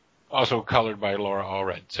 And also colored by Laura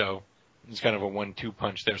Allred. So, it's kind of a 1-2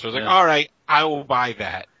 punch there. So I was all right, I will buy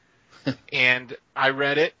that. And I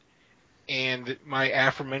read it, and my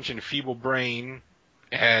aforementioned feeble brain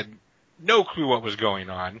had no clue what was going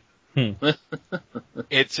on.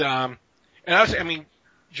 It's And I mean,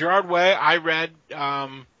 Gerard Way, I read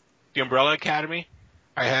The Umbrella Academy.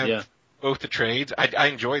 I have both the trades. I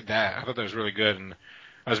enjoyed that. I thought that was really good, and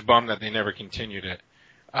I was bummed that they never continued it.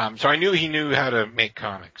 So I knew he knew how to make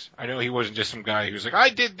comics. I know he wasn't just some guy who was like, I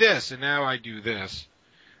did this, and now I do this.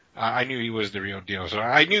 I knew he was the real deal. So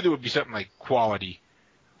I knew there would be something like quality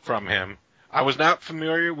from him. I was not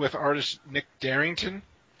familiar with artist Nick Darrington,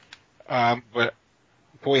 but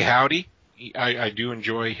boy howdy, I do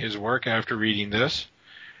enjoy his work after reading this.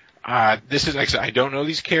 This is, like I said, I don't know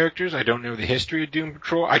these characters. I don't know the history of Doom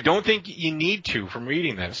Patrol. I don't think you need to from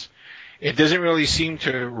reading this. It doesn't really seem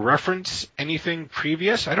to reference anything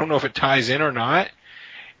previous. I don't know if it ties in or not.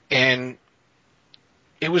 And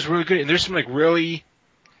it was really good. And there's some like really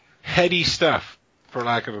heady stuff, for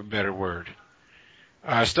lack of a better word.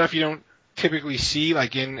 Stuff you don't typically see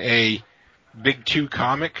like in a Big Two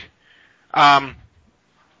comic. I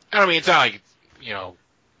mean, it's not like, you know,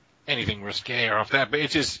 anything risque or off that, but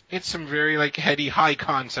it's some very like heady, high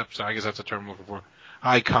concept. So I guess that's the term I'm looking for.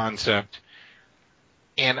 High concept.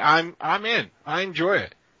 And I'm in. I enjoy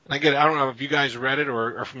it. And again, I don't know if you guys read it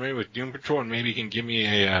or are familiar with Doom Patrol, and maybe you can give me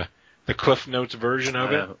the Cliff Notes version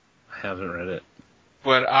of it. I haven't read it.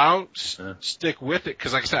 But I'll stick with it,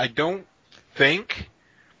 because like I said, I don't think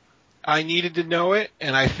I needed to know it,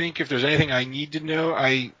 and I think if there's anything I need to know,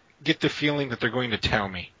 I get the feeling that they're going to tell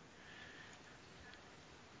me.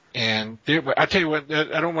 And I tell you what,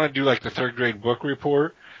 I don't want to do like the third grade book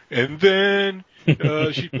report, and then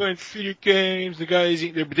she's playing video games, the guy's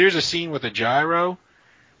eating, there's a scene with a gyro,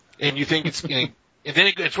 and you think it's, and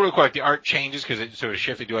then it's really cool, like the art changes, because it sort of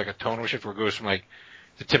shifts, they do like a tonal shift where it goes from like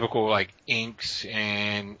the typical like inks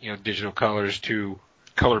and, you know, digital colors to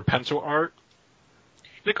colored pencil art.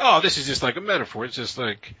 Like, oh, this is just like a metaphor, it's just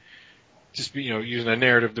like, you know, using a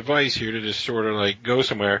narrative device here to just sort of like go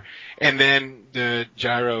somewhere. And then the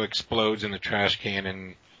gyro explodes in the trash can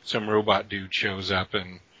and some robot dude shows up,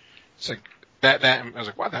 and it's like that I was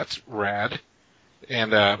like, wow, that's rad.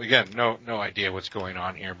 And, again, no idea what's going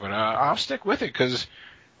on here, but, I'll stick with it because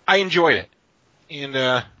I enjoyed it. And,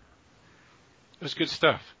 it was good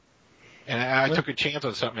stuff. And I took a chance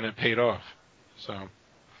on something and it paid off. So,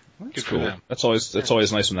 that's good cool. for them. That's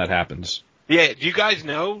always nice when that happens. Yeah, do you guys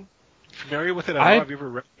know? Familiar with it at all? Have you ever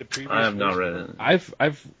read the previous? I have not read it.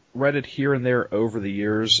 I've read it here and there over the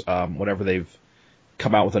years, whenever they've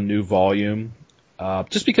come out with a new volume.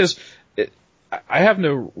 Just because I have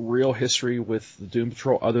no real history with the Doom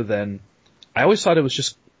Patrol other than I always thought it was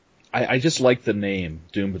just I just liked the name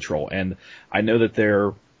Doom Patrol, and I know that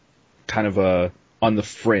they're kind of on the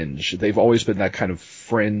fringe. They've always been that kind of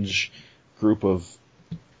fringe group of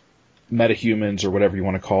metahumans or whatever you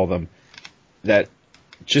want to call them that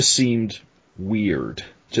just seemed weird.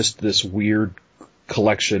 Just this weird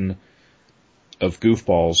collection of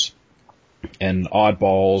goofballs and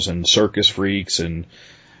oddballs and circus freaks, and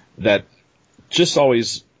that just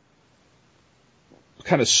always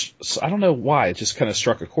kind of, I don't know why, it just kind of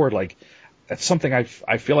struck a chord. Like, that's something I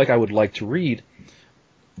feel like I would like to read,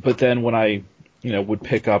 but then when I, you know, would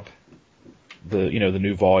pick up the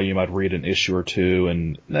new volume, I'd read an issue or two,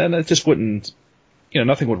 and then it just wouldn't,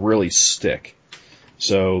 nothing would really stick.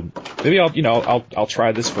 So maybe I'll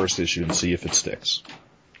try this first issue and see if it sticks.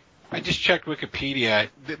 I just checked Wikipedia.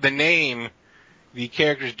 The name, the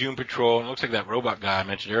characters Doom Patrol, and it looks like that robot guy I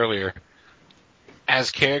mentioned earlier, as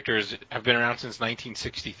characters have been around since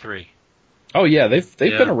 1963. Oh yeah, they've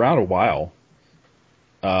been around a while.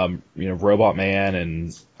 Robot Man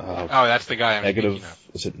and that's the guy I'm Negative. thinking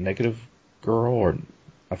of. Is it Negative Girl or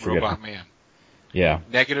I forget? Robot Man. Yeah.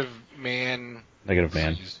 Negative Man.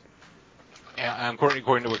 According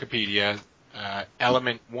to Wikipedia,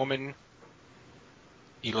 Element Woman,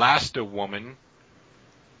 Elasta Woman,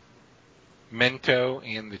 Mento,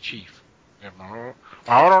 and the Chief. I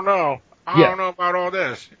don't know. I don't know about all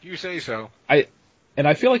this. If you say so. I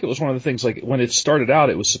feel like it was one of the things, like, when it started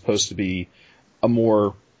out, it was supposed to be a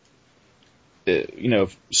more,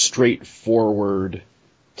 straightforward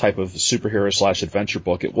type of superhero / adventure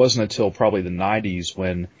book. It wasn't until probably the 90s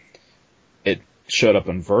when it showed up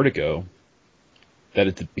in Vertigo that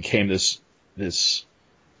it became this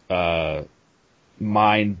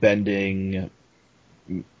mind-bending,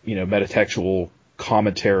 metatextual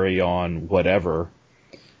commentary on whatever,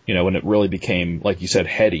 when it really became, like you said,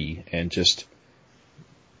 heady and just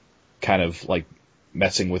kind of like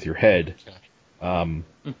messing with your head. And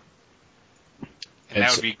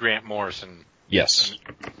that would be Grant Morrison. Yes.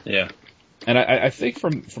 Yeah. And I think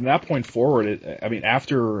from that point forward,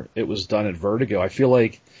 after it was done at Vertigo, I feel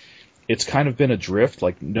like it's kind of been adrift.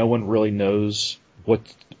 Like, no one really knows what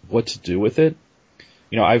to do with it.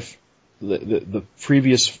 the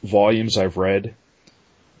previous volumes I've read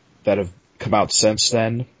that have come out since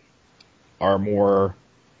then are more.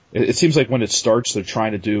 It seems like when it starts, they're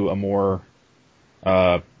trying to do a more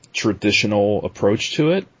traditional approach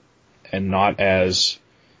to it, and not as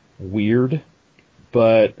weird.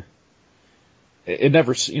 But it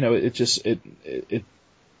never, it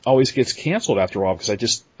always gets canceled after a while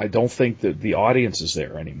because I don't think that the audience is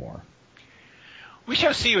there anymore. We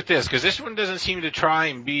shall see with this, because this one doesn't seem to try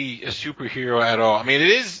and be a superhero at all. I mean,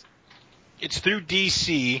 it's through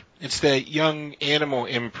DC. It's that Young Animal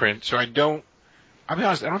imprint, so I'll be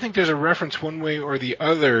honest, I don't think there's a reference one way or the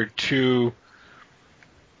other to,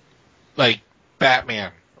 like,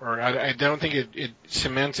 Batman. Or I don't think it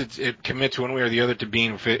cements, it commits one way or the other to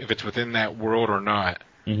being, if it's within that world or not.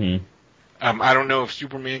 Mm-hmm. I don't know if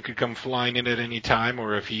Superman could come flying in at any time,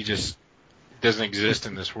 or if he just doesn't exist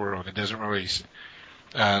in this world. It doesn't really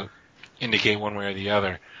indicate one way or the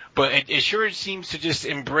other. But it sure seems to just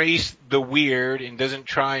embrace the weird and doesn't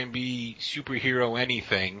try and be superhero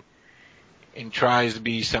anything, and tries to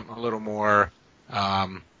be something a little more,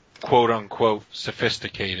 quote unquote,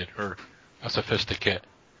 sophisticated, or a sophisticate.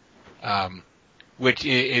 Which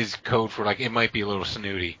is code for, like, it might be a little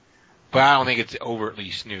snooty. But I don't think it's overtly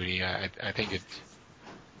snooty. I think it's...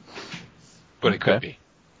 But it could be.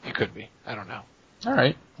 It could be. I don't know. All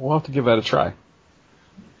right. We'll have to give that a try.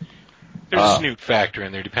 There's a snoot factor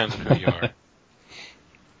in there. Depends on who you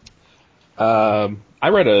are. I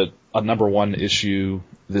read a number 1 issue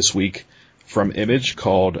this week from Image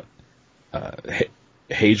called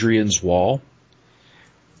Hadrian's Wall.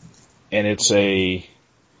 And it's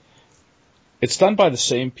done by the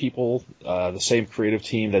same people, the same creative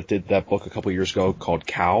team that did that book a couple years ago called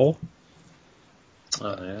Cowl.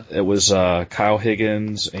 Oh, yeah. It was Kyle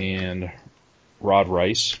Higgins and Rod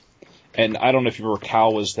Rice. And I don't know if you remember,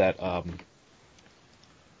 Cowl was that,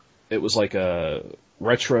 it was like a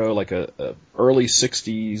retro, like a early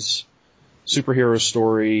 60s superhero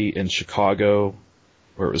story in Chicago,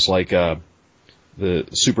 where it was like the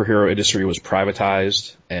superhero industry was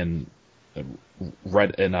privatized and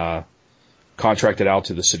contracted out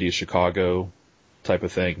to the city of Chicago type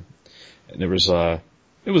of thing. And there was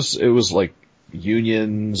it was like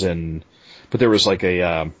unions, but there was like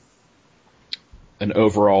an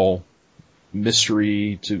overall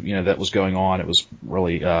mystery to, that was going on. It was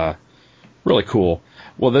really really cool.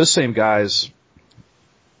 Well, those same guys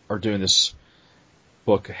are doing this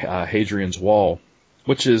book, Hadrian's Wall,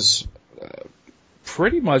 which is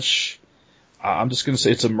pretty much, I'm just going to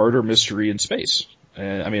say, it's a murder mystery in space.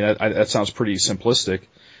 And I mean, that sounds pretty simplistic,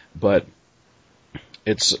 but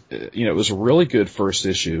it was a really good first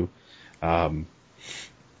issue.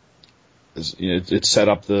 It set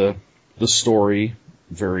up the story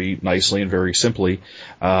very nicely and very simply.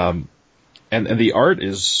 And the art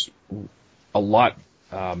is a lot,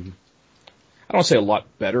 I don't want to say a lot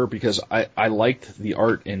better, because I liked the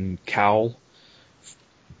art in Cowl,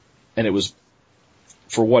 and it was,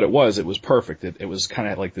 for what it was perfect. It was kind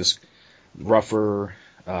of like this rougher,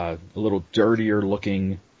 a little dirtier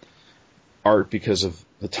looking art because of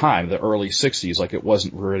the time, the early 60s. Like, it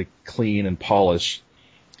wasn't really clean and polished.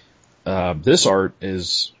 This art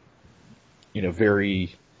is,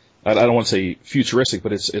 very, I don't want to say futuristic,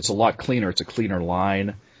 but it's a lot cleaner. It's a cleaner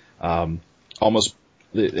line. Almost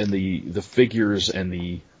the figures and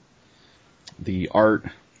the art,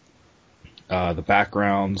 the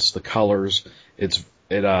backgrounds, the colors, it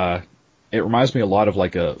reminds me a lot of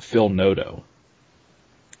like a Phil Noto,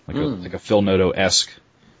 like a Phil Noto-esque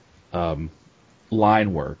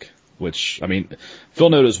line work. Which, I mean, Phil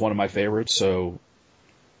Noto is one of my favorites. So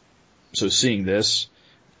seeing this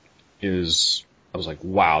I was like,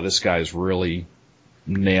 wow, this guy's really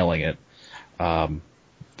nailing it. Like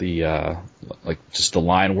just the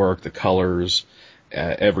line work, the colors,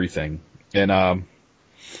 everything, and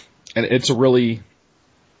it's a really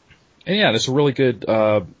good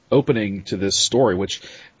opening to this story, which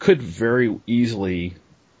could very easily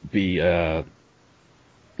be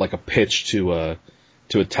like a pitch to a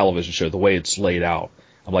television show. The way it's laid out,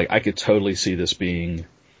 I'm like, I could totally see this being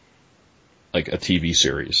like a TV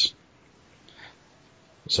series.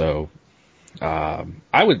 So,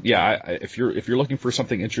 I would, if you're looking for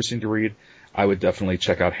something interesting to read, I would definitely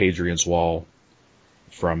check out Hadrian's Wall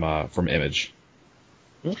from Image.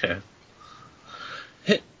 Okay.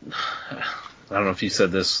 I don't know if you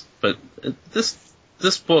said this, but this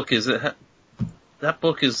book, that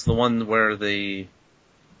book is the one where the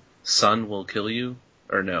sun will kill you,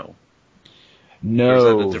 or no?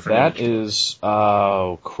 No, that is,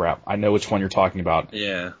 oh crap, I know which one you're talking about.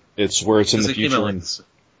 Yeah. It's where it's in the future,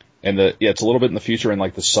 it's a little bit in the future, and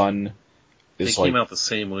like the sun is They came out the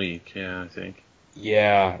same week, yeah, I think.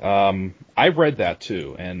 Yeah, I read that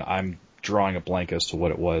too, and I'm drawing a blank as to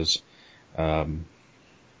what it was. I'm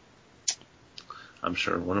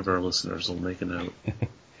sure one of our listeners will make a note.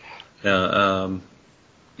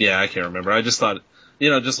 Yeah, I can't remember. I just thought,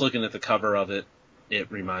 just looking at the cover of it,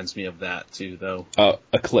 it reminds me of that too, though.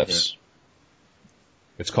 Eclipse. Yeah.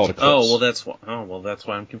 It's called Eclipse. Oh, well, that's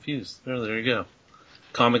why I'm confused. There you go.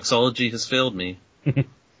 Comixology has failed me.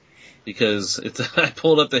 Because I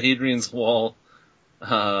pulled up the Hadrian's Wall,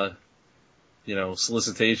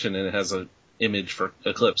 solicitation, and it has an image for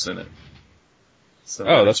Eclipse in it. So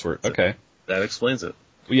that's weird. Okay. That explains it.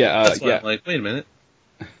 Yeah, that's why I'm like, wait a minute.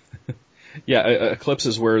 Yeah, Eclipse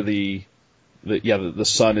is where the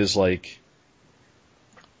sun is like.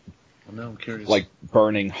 Well, now I'm curious. Like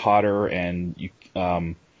burning hotter, and you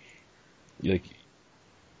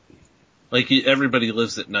everybody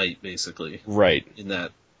lives at night, basically. Right. In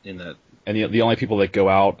that. And the only people that go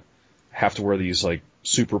out have to wear these like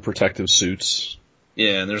super protective suits.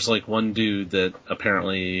 Yeah, and there's like one dude that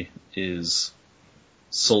apparently is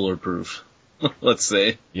solar proof. Let's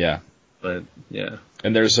say. Yeah. But yeah.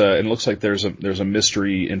 And it looks like there's a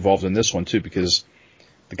mystery involved in this one too, because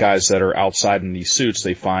the guys that are outside in these suits,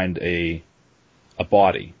 they find a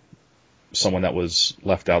body, someone that was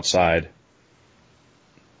left outside.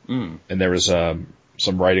 Mm. And there was some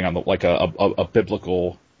writing on like a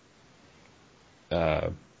biblical,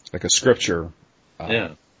 like a scripture,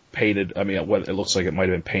 painted. I mean, it looks like it might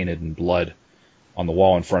have been painted in blood on the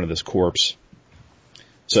wall in front of this corpse.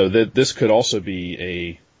 So this could also be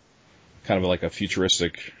a kind of like a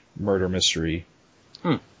futuristic murder mystery.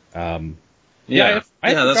 Hmm. I that's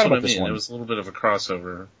what I mean. One. It was a little bit of a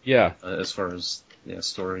crossover. Yeah. As far as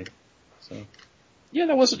story. So. Yeah,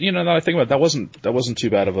 that wasn't. Now I think about it, that wasn't too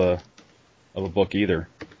bad of a book either.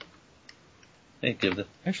 Hey, give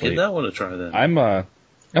that one a try then. I'm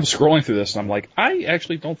scrolling through this and I'm like, I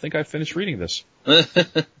actually don't think I finished reading this.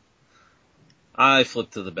 I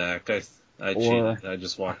flipped to the back. I cheated. I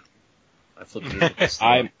just walked. I flipped through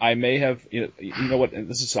the I may have, you know what, and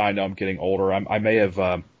this is how I know I'm getting older. I may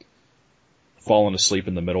have fallen asleep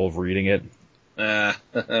in the middle of reading it.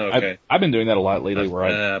 Okay. I've been doing that a lot lately where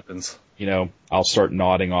that happens. I'll start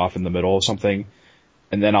nodding off in the middle of something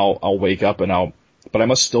and then I'll wake up but I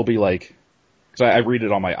must still be like, cause I read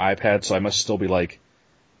it on my iPad, so I must still be like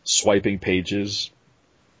swiping pages,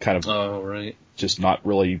 kind of. Oh, right. Just not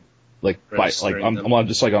really I'm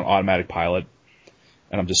just like on automatic pilot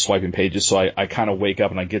and I'm just swiping pages. So I kind of wake up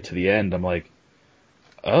and I get to the end. I'm like,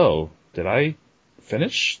 oh, did I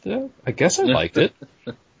finish that? I guess I liked it.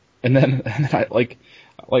 And then I like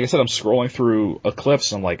I said, I'm scrolling through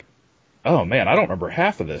Eclipse and I'm like, oh man, I don't remember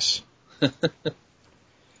half of this.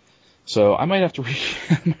 So I might have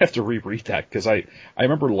to reread that because I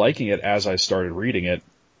remember liking it as I started reading it,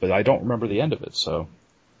 but I don't remember the end of it. So.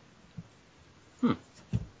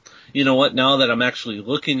 You know what? Now that I'm actually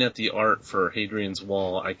looking at the art for Hadrian's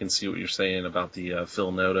Wall, I can see what you're saying about the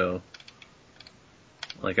Phil Noto.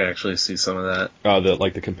 Like I actually see some of that. Oh,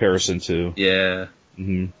 the comparison to. Yeah.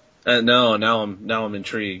 Mm-hmm. No, now I'm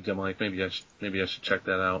intrigued. I'm like maybe I should check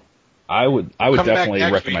that out. I would definitely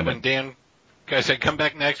recommend it. Come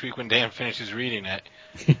back next week when Dan finishes reading it.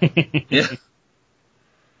 Yeah.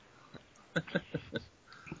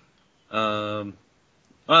 Well,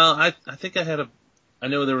 I think I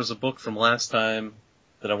know there was a book from last time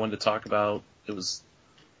that I wanted to talk about. It was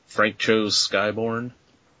Frank Cho's Skyborn.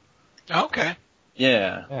 Okay.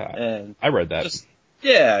 Yeah. And I read that.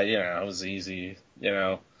 It was easy.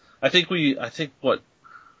 I think what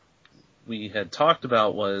we had talked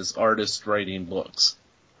about was artists writing books.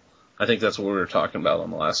 I think that's what we were talking about on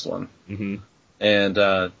the last one. Mm-hmm.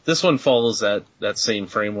 And this one follows that same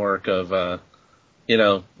framework of,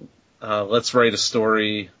 let's write a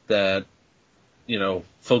story that,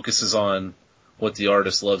 focuses on what the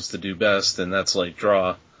artist loves to do best, and that's like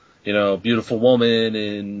draw, a beautiful woman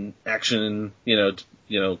in action,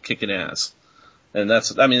 kicking ass. And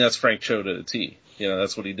that's Frank Cho to the T.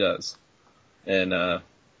 That's what he does. And that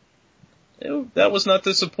was not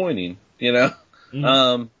disappointing,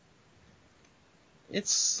 Mm-hmm.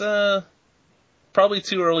 It's probably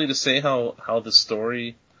too early to say how the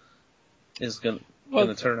story is gonna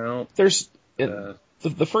turn out.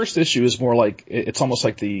 The first issue is more like it's almost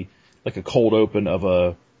like a cold open of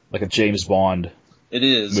a James Bond. It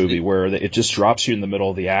is movie where it just drops you in the middle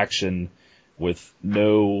of the action with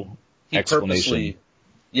no explanation.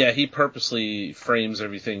 He purposely frames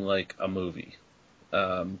everything like a movie.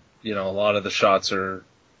 A lot of the shots are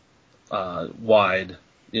wide,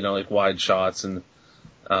 like wide shots, and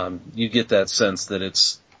you get that sense that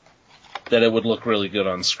it's that it would look really good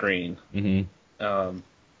on screen. Mm-hmm.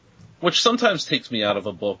 Which sometimes takes me out of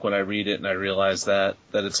a book when I read it and I realize that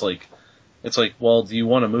it's like, well, do you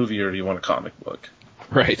want a movie or do you want a comic book?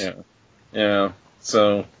 Right. Yeah. Yeah.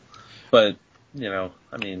 So, but, you know,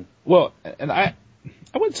 I mean. Well, and I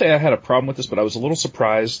wouldn't say I had a problem with this, but I was a little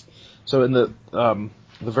surprised. So in the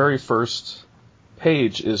very first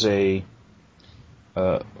page is a,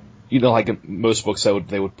 like in most books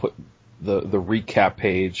they would put the recap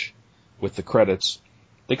page with the credits.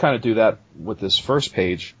 They kind of do that with this first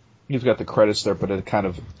page. You've got the credits there, but it kind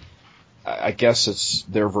of, I guess it's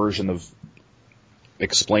their version of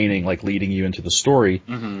explaining, like leading you into the story.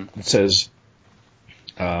 Mm-hmm. It says,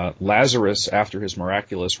 Lazarus, after his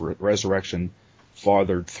miraculous resurrection,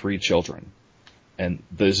 fathered 3 children. And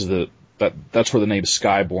that's where the name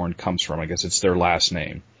Skyborn comes from. I guess it's their last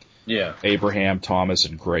name. Yeah. Abraham, Thomas,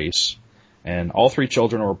 and Grace. And all 3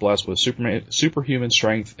 children were blessed with superhuman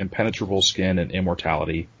strength, impenetrable skin, and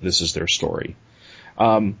immortality. This is their story.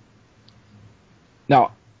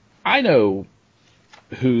 Now, I know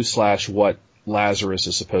who/what Lazarus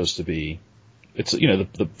is supposed to be. It's,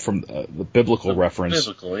 from the biblical reference.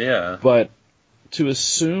 Biblical, yeah. But to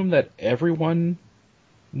assume that everyone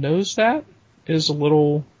knows that is a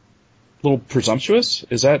little presumptuous.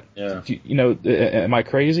 Is that, am I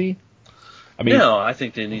crazy? I mean, no, I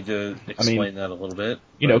think they need to explain that a little bit.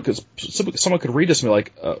 Because someone could read this and be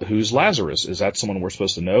like, who's Lazarus? Is that someone we're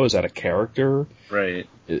supposed to know? Is that a character? Right.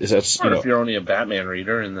 Is that, or if you're only a Batman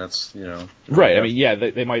reader and that's, Right. I mean, yeah,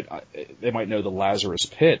 they might know the Lazarus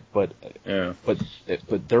Pit, but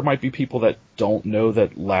there might be people that don't know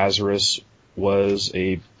that Lazarus was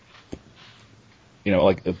a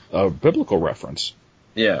biblical reference.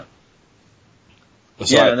 Yeah.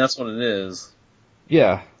 So and that's what it is.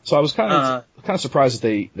 Yeah. So I was kind of surprised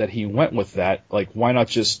that he went with that. Like, why not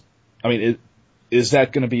just? I mean, is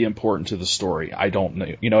that going to be important to the story? I don't know.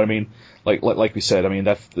 You know what I mean? Like we said. I mean,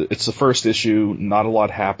 it's the first issue. Not a lot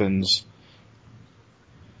happens.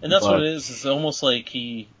 And that's what it is. It's almost like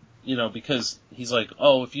he, because he's like,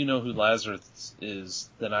 oh, if you know who Lazarus is,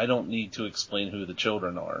 then I don't need to explain who the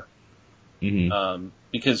children are. Mm-hmm.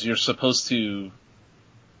 Because you're supposed to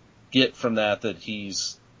get from that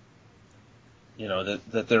he's,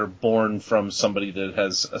 that they're born from somebody that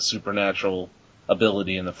has a supernatural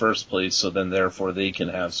ability in the first place, so then therefore they can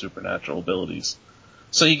have supernatural abilities.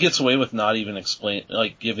 So he gets away with not even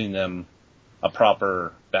giving them a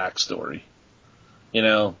proper backstory.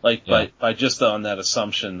 By just on that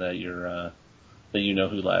assumption that you're, that you know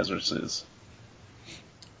who Lazarus is.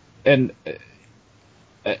 And,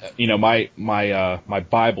 my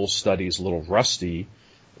Bible study is a little rusty,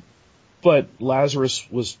 but Lazarus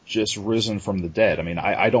was just risen from the dead. I mean,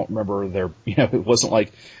 I don't remember it wasn't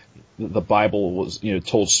like the Bible was,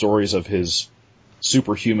 told stories of his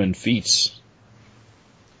superhuman feats.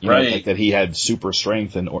 Right. Like that he had super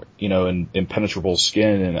strength and impenetrable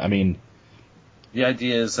skin. And I mean, the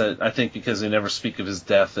idea is that I think because they never speak of his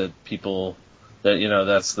death that people,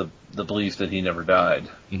 that's the belief that he never died.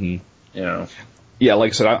 Mm-hmm. Yeah, like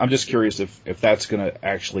I said, I'm just curious if that's going to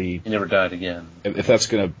actually... He never died again. If that's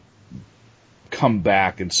going to come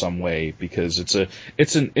back in some way, because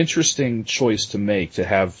it's an interesting choice to make, to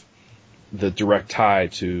have the direct tie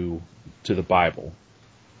to the Bible.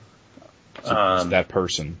 To that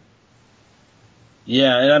person.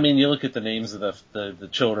 Yeah, and I mean, you look at the names of the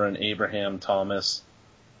children, Abraham, Thomas,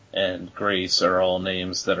 and Grace are all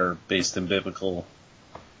names that are based in biblical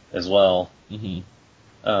as well.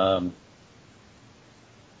 Mm-hmm.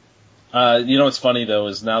 What's funny though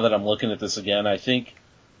is now that I'm looking at this again, I think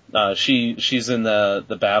she's in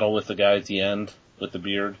the battle with the guy at the end with the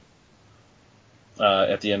beard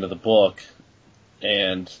at the end of the book,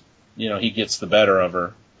 and he gets the better of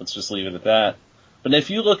her. Let's just leave it at that. But if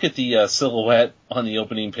you look at the silhouette on the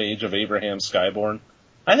opening page of Abraham Skyborn,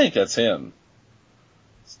 I think that's him,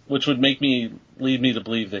 which would lead me to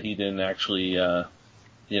believe that he didn't actually,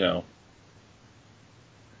 he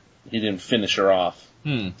didn't finish her off.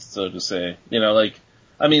 So to say,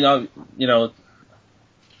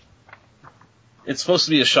 it's supposed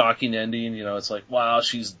to be a shocking ending, it's like, wow,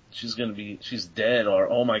 she's dead, or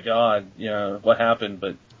oh my god, what happened,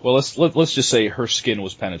 but. Well, let's just say her skin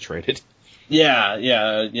was penetrated.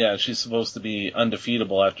 Yeah, she's supposed to be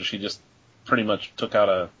undefeatable after she just pretty much took out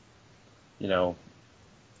a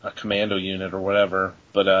commando unit or whatever,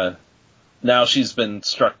 but, now she's been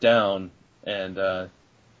struck down, and,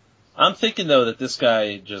 I'm thinking though that this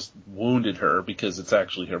guy just wounded her because it's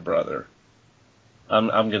actually her brother. I'm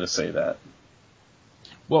gonna say that.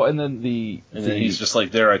 Well, and then then he's just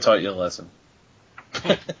like, there, I taught you a lesson.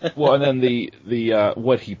 Well, and then the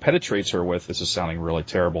what he penetrates her with, this is sounding really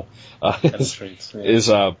terrible, Penetrates, yeah. is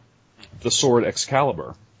the sword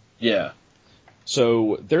Excalibur. Yeah.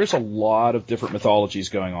 So there's a lot of different mythologies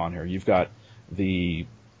going on here. You've got the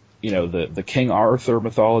King Arthur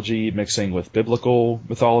mythology mixing with biblical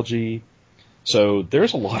mythology. So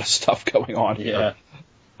there's a lot of stuff going on here.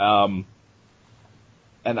 Yeah.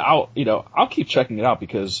 And I'll keep checking it out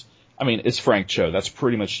because, I mean, it's Frank Cho. That's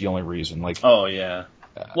pretty much the only reason. Like, oh yeah.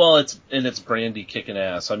 Well, it's Brandy kicking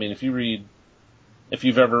ass. I mean, if you've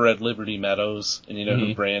ever read Liberty Meadows and you know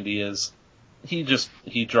who Brandy is, he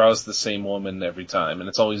draws the same woman every time, and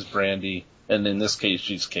it's always Brandy. And in this case,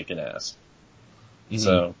 she's kicking ass. Mm-hmm.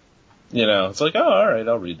 So, it's like, oh, all right,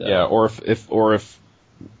 I'll read that. Yeah, or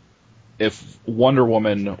if Wonder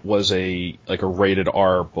Woman was a rated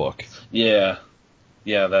R book. Yeah.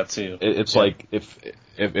 Yeah, that too. It's like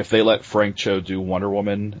if they let Frank Cho do Wonder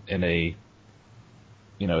Woman in a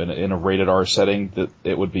in a rated R setting, that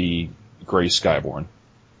it would be Grace Skyborn.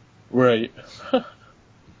 Right.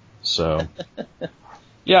 So,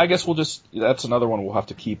 yeah, I guess that's another one we'll have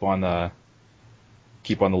to keep on the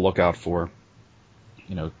lookout for.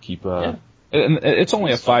 And it's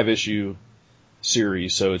only a 5-issue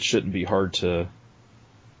series, so it shouldn't be hard to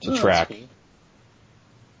track. Cool.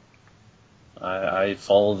 I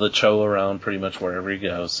follow the Cho around pretty much wherever he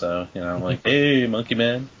goes, so, I'm like, hey, Monkey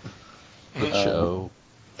Man. The Cho.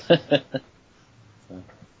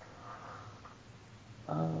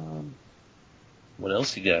 What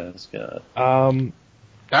else you guys got?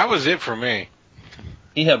 That was it for me.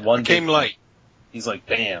 He had one. Came late. He's like,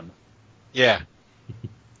 bam. Yeah.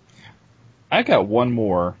 I got one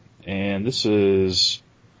more, and this is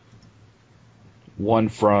one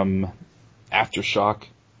from Aftershock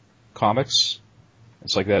Comics.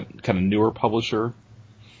 It's like that kind of newer publisher.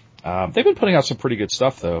 They've been putting out some pretty good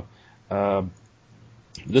stuff, though.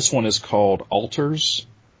 This one is called Altars,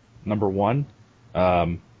 #1.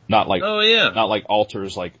 Not like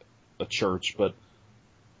altars like a church, but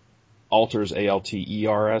altars,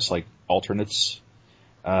 ALTERS, like alternates.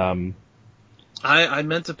 I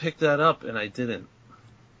meant to pick that up and I didn't.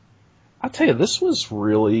 I'll tell you, this was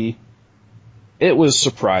really, it was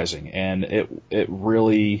surprising, and it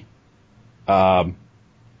really made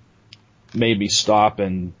me stop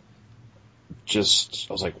and I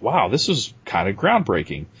was like, wow, this is kind of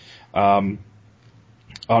groundbreaking. On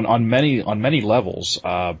many levels.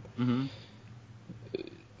 Mm-hmm.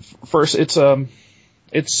 First, it's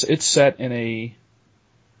set in a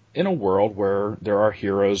world where there are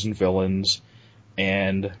heroes and villains,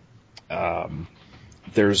 and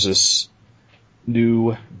there's this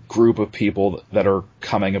new group of people that are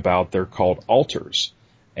coming about. They're called alters,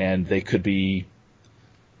 and they could be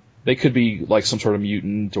like some sort of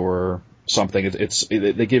mutant or something.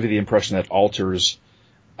 They give you the impression that alters,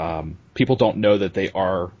 people don't know that they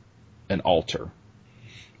are an alter,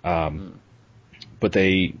 but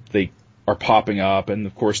they are popping up, and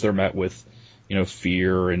of course they're met with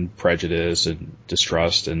fear and prejudice and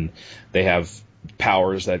distrust, and they have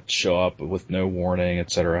powers that show up with no warning,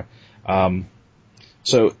 etc.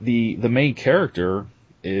 So the main character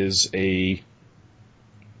is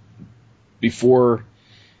before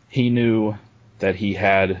he knew that he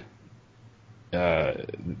had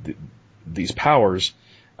these powers,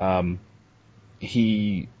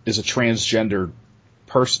 he is a transgender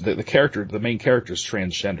person. The main character is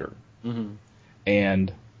transgender, mm-hmm.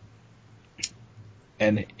 and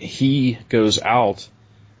he goes out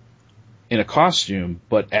in a costume,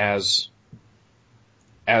 but as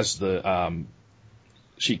the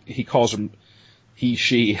he calls him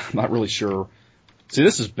she. I'm not really sure. See,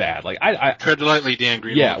 this is bad. Like I tread lightly, Dan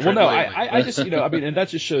Greenwald. Yeah, well, no, I just I mean, and that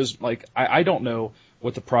just shows like I don't know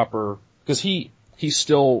what the proper, because he's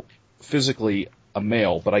still physically a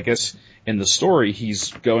male, but I guess in the story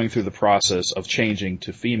he's going through the process of changing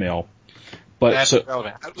to female. But that's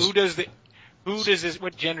relevant.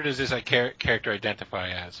 What gender does this character identify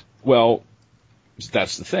as? Well,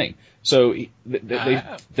 that's the thing. So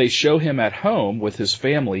they show him at home with his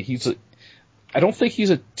family. I don't think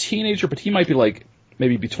he's a teenager, but he might be like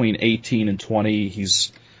maybe between 18 and 20.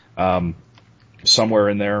 He's somewhere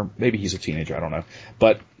in there. Maybe he's a teenager. I don't know.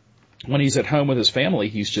 But when he's at home with his family,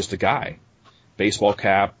 he's just a guy. Baseball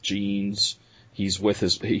cap, jeans. He's with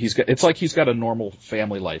it's like he's got a normal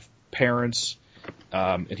family life. Parents,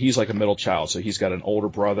 and he's like a middle child. So he's got an older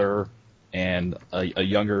brother and a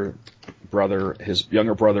younger brother. His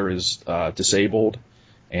younger brother is disabled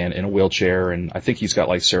and in a wheelchair, and I think he's got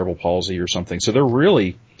like cerebral palsy or something. So they're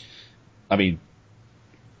really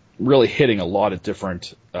hitting a lot of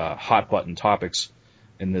different hot button topics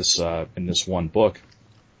in this one book.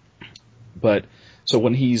 But So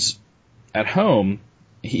when he's at home,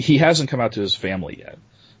 he hasn't come out to his family yet.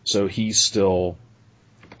 So he's still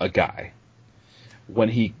a guy. When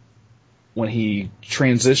he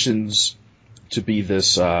transitions to be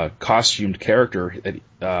this costumed character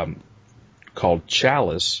called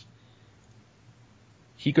Chalice,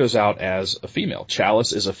 he goes out as a female.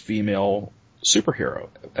 Chalice is a female superhero,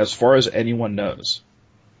 as far as anyone knows.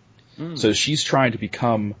 So she's trying to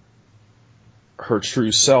become her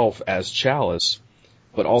true self as Chalice,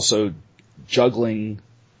 but also juggling,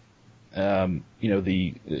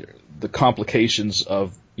 the complications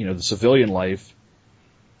of, the civilian life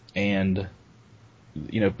and,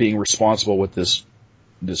 being responsible with this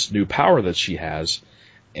new power that she has.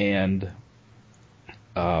 And,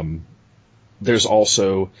 there's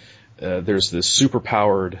also, there's this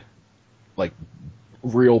superpowered, the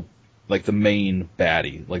main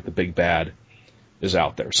baddie, the big bad is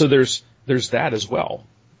out there. So there's that as well.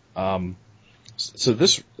 So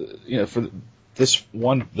this, for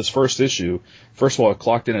this first issue, first of all, it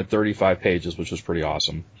clocked in at 35 pages, which was pretty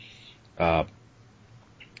awesome. And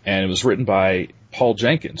it was written by Paul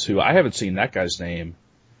Jenkins, who I haven't seen that guy's name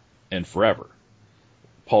in forever.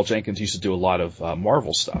 Paul Jenkins used to do a lot of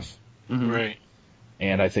Marvel stuff. Mm-hmm. Right.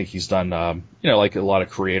 And I think he's done, a lot of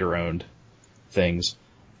creator-owned things.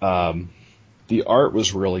 The art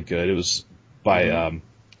was really good. It was by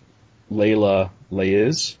Layla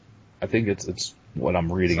Leiz. I think it's what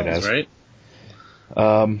I'm reading it as. Right.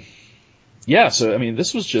 Yeah. So I mean,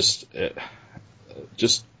 this was just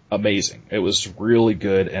amazing. It was really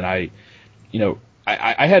good, and I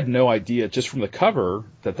had no idea just from the cover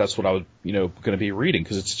that that's what I was going to be reading,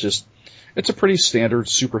 because it's a pretty standard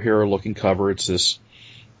superhero looking cover. It's this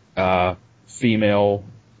female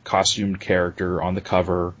costumed character on the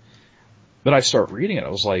cover. But I start reading it, I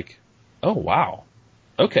was like, oh wow,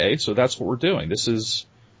 okay, so that's what we're doing. This is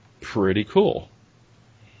pretty cool.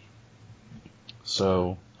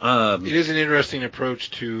 So it is an interesting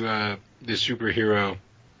approach to the superhero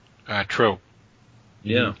trope.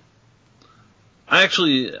 Yeah. I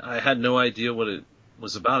had no idea what it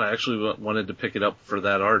was about. I actually wanted to pick it up for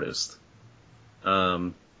that artist.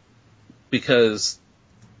 Because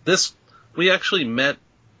we actually met,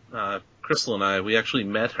 Crystal and I, we actually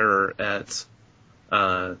met her at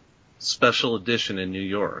Special Edition in New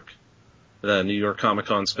York, the New York Comic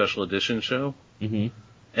Con Special Edition show. Mm-hmm.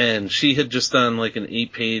 And she had just done an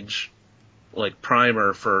 8-page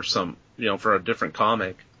primer for for a different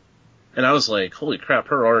comic. And I was like, holy crap,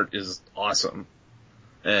 her art is awesome.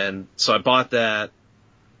 And so I bought that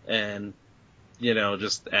and,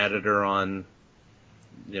 just added her on,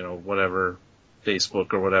 whatever,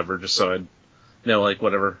 Facebook or whatever, just so I'd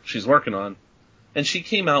whatever she's working on. And she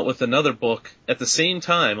came out with another book at the same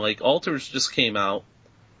time. Alters just came out,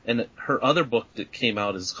 and her other book that came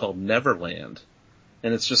out is called Neverland.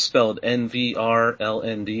 And it's just spelled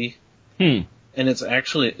Nvrlnd. And it's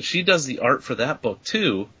actually, she does the art for that book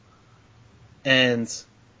too. And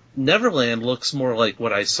Neverland looks more like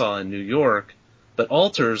what I saw in New York, but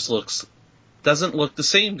Alters doesn't look the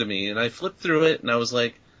same to me. And I flipped through it and I was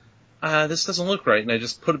like, this doesn't look right. And I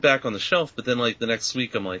just put it back on the shelf. But then the next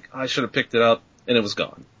week I'm like, I should have picked it up, and it was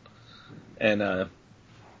gone. And,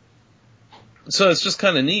 so it's just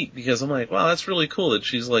kind of neat because I'm like, wow, that's really cool that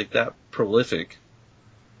she's that prolific,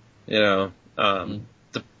 to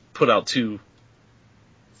put out 2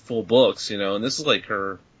 full books, and this is it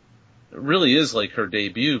really is her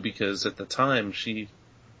debut, because at the time she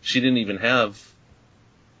didn't even have,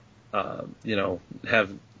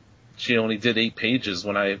 she only did 8 pages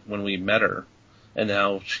when we met her, and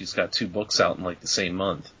now she's got 2 books out in the same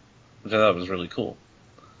month, which I thought was really cool.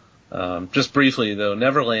 Just briefly though,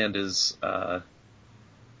 Neverland is,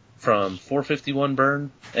 from 451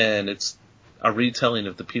 Burn, and it's a retelling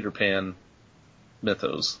of the Peter Pan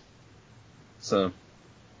mythos. So,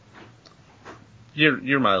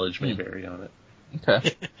 your mileage may vary on it.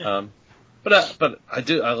 Okay. But I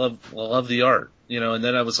love the art, and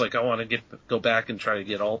then I was like, I want to go back and try to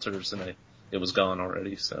get Alters, and it was gone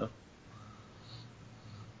already, so.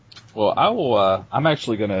 Well, I will, I'm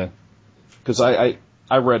actually gonna, cause I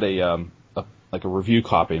read a review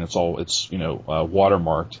copy, and it's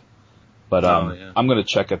watermarked, but, yeah. I'm gonna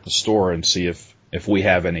check at the store and see if we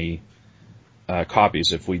have any,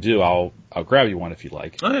 copies. If we do, I'll grab you one if you'd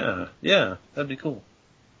like. Oh yeah, that'd be cool.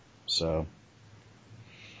 So,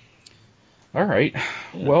 all right.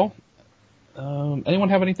 Yeah. Well, anyone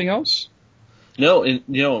have anything else? No, and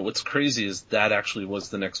what's crazy is that actually was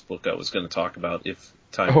the next book I was going to talk about if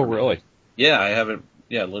time. Oh, really? Yeah, I have it.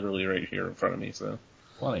 Yeah, literally right here in front of me. So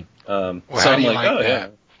funny. Well, so I'm like, oh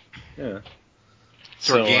that? Yeah. It's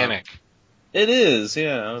organic. It is.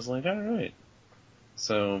 Yeah, I was like, all right.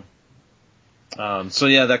 So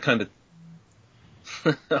yeah, that kind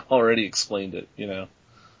of already explained it, you know.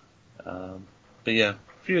 But yeah,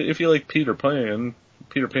 if you like Peter Pan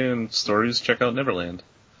stories, check out Neverland.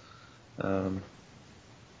 I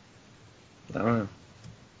don't know.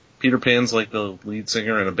 Peter Pan's like the lead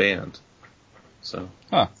singer in a band. So.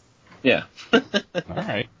 Huh. Yeah. All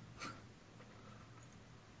right.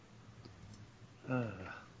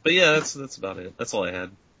 But yeah, that's about it. That's all I had.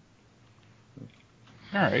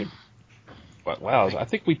 All right. But wow, I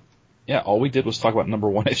think all we did was talk about number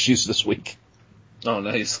one issues this week. Oh,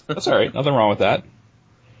 nice. That's all right. Nothing wrong with that.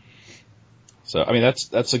 So, I mean,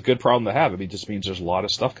 that's a good problem to have. I mean, it just means there's a lot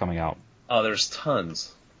of stuff coming out. Oh, there's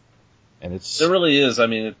tons. And it's there really is. I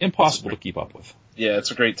mean, impossible to keep up with. Yeah,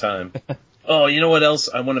 it's a great time. Oh, you know what else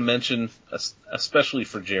I want to mention, especially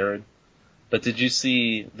for Jared? But did you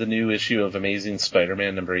see the new issue of Amazing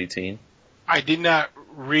Spider-Man number 18? I did not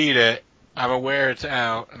read it. I'm aware it's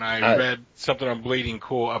out, and I read something on Bleeding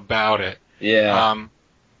Cool about it. Yeah.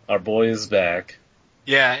 Our boy is back.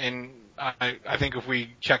 Yeah, and I think if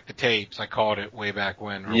we check the tapes, I called it way back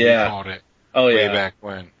when, or we called it way back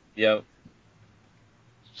when. Yep.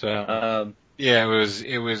 So, yeah,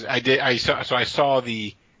 it was, I saw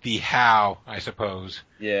the how, I suppose,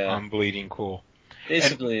 on Bleeding Cool.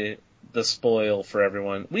 Basically, the spoil for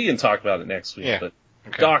everyone. We can talk about it next week, but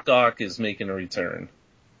okay. Doc Ock is making a return.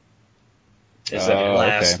 Is at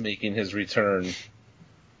last making his return,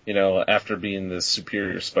 you know, after being the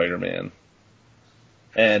superior Spider-Man.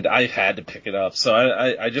 And I had to pick it up. So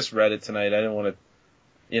I just read it tonight. I didn't want to,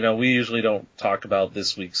 you know, we usually don't talk about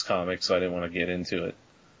this week's comic, so I didn't want to get into it.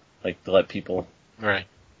 Like, to let people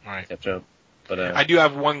catch up. But I do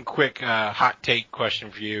have one quick hot take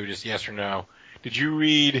question for you, just yes or no. Did you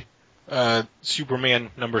read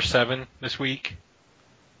Superman number 7 this week?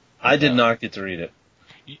 I did not get to read it.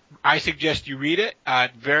 I suggest you read it.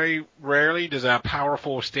 Very rarely does a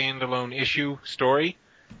powerful standalone issue story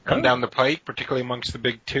come down the pike, particularly amongst the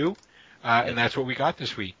big two, and that's what we got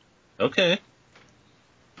this week. Okay.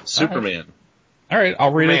 Superman. All right,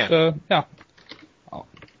 I'll read it. Yeah,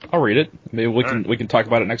 I'll read it. Maybe we can talk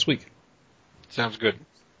about it next week. Sounds good.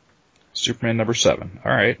 Superman number 7.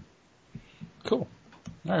 All right. Cool.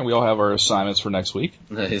 All right, we all have our assignments for next week.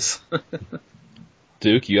 Nice.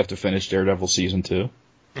 Duke, you have to finish Daredevil season 2.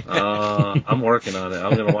 I'm working on it.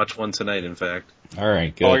 I'm going to watch one tonight, in fact. All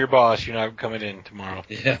right, good. Call your boss. You're not coming in tomorrow.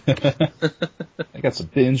 Yeah. I got some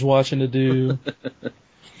binge watching to do.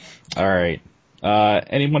 All right.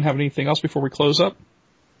 Anyone have anything else before we close up?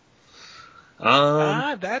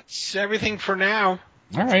 That's everything for now.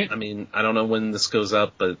 All right. I mean, I don't know when this goes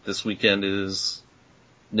up, but this weekend is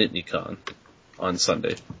NitneyCon on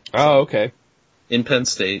Sunday. Oh, okay. In Penn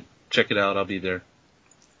State. Check it out. I'll be there.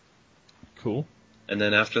 Cool. And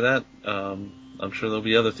then after that, I'm sure there'll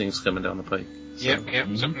be other things coming down the pike. So.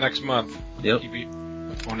 Yep. Something next month. Yep.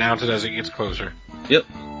 We'll announce it as it gets closer. Yep.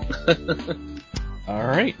 All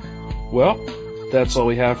right. Well, that's all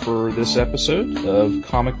we have for this episode of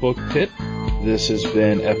Comic Book Pit. This has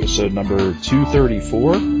been episode number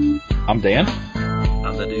 234. I'm Dan.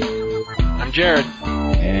 I'm the Duke. I'm Jared.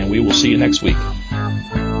 And we will see you next week.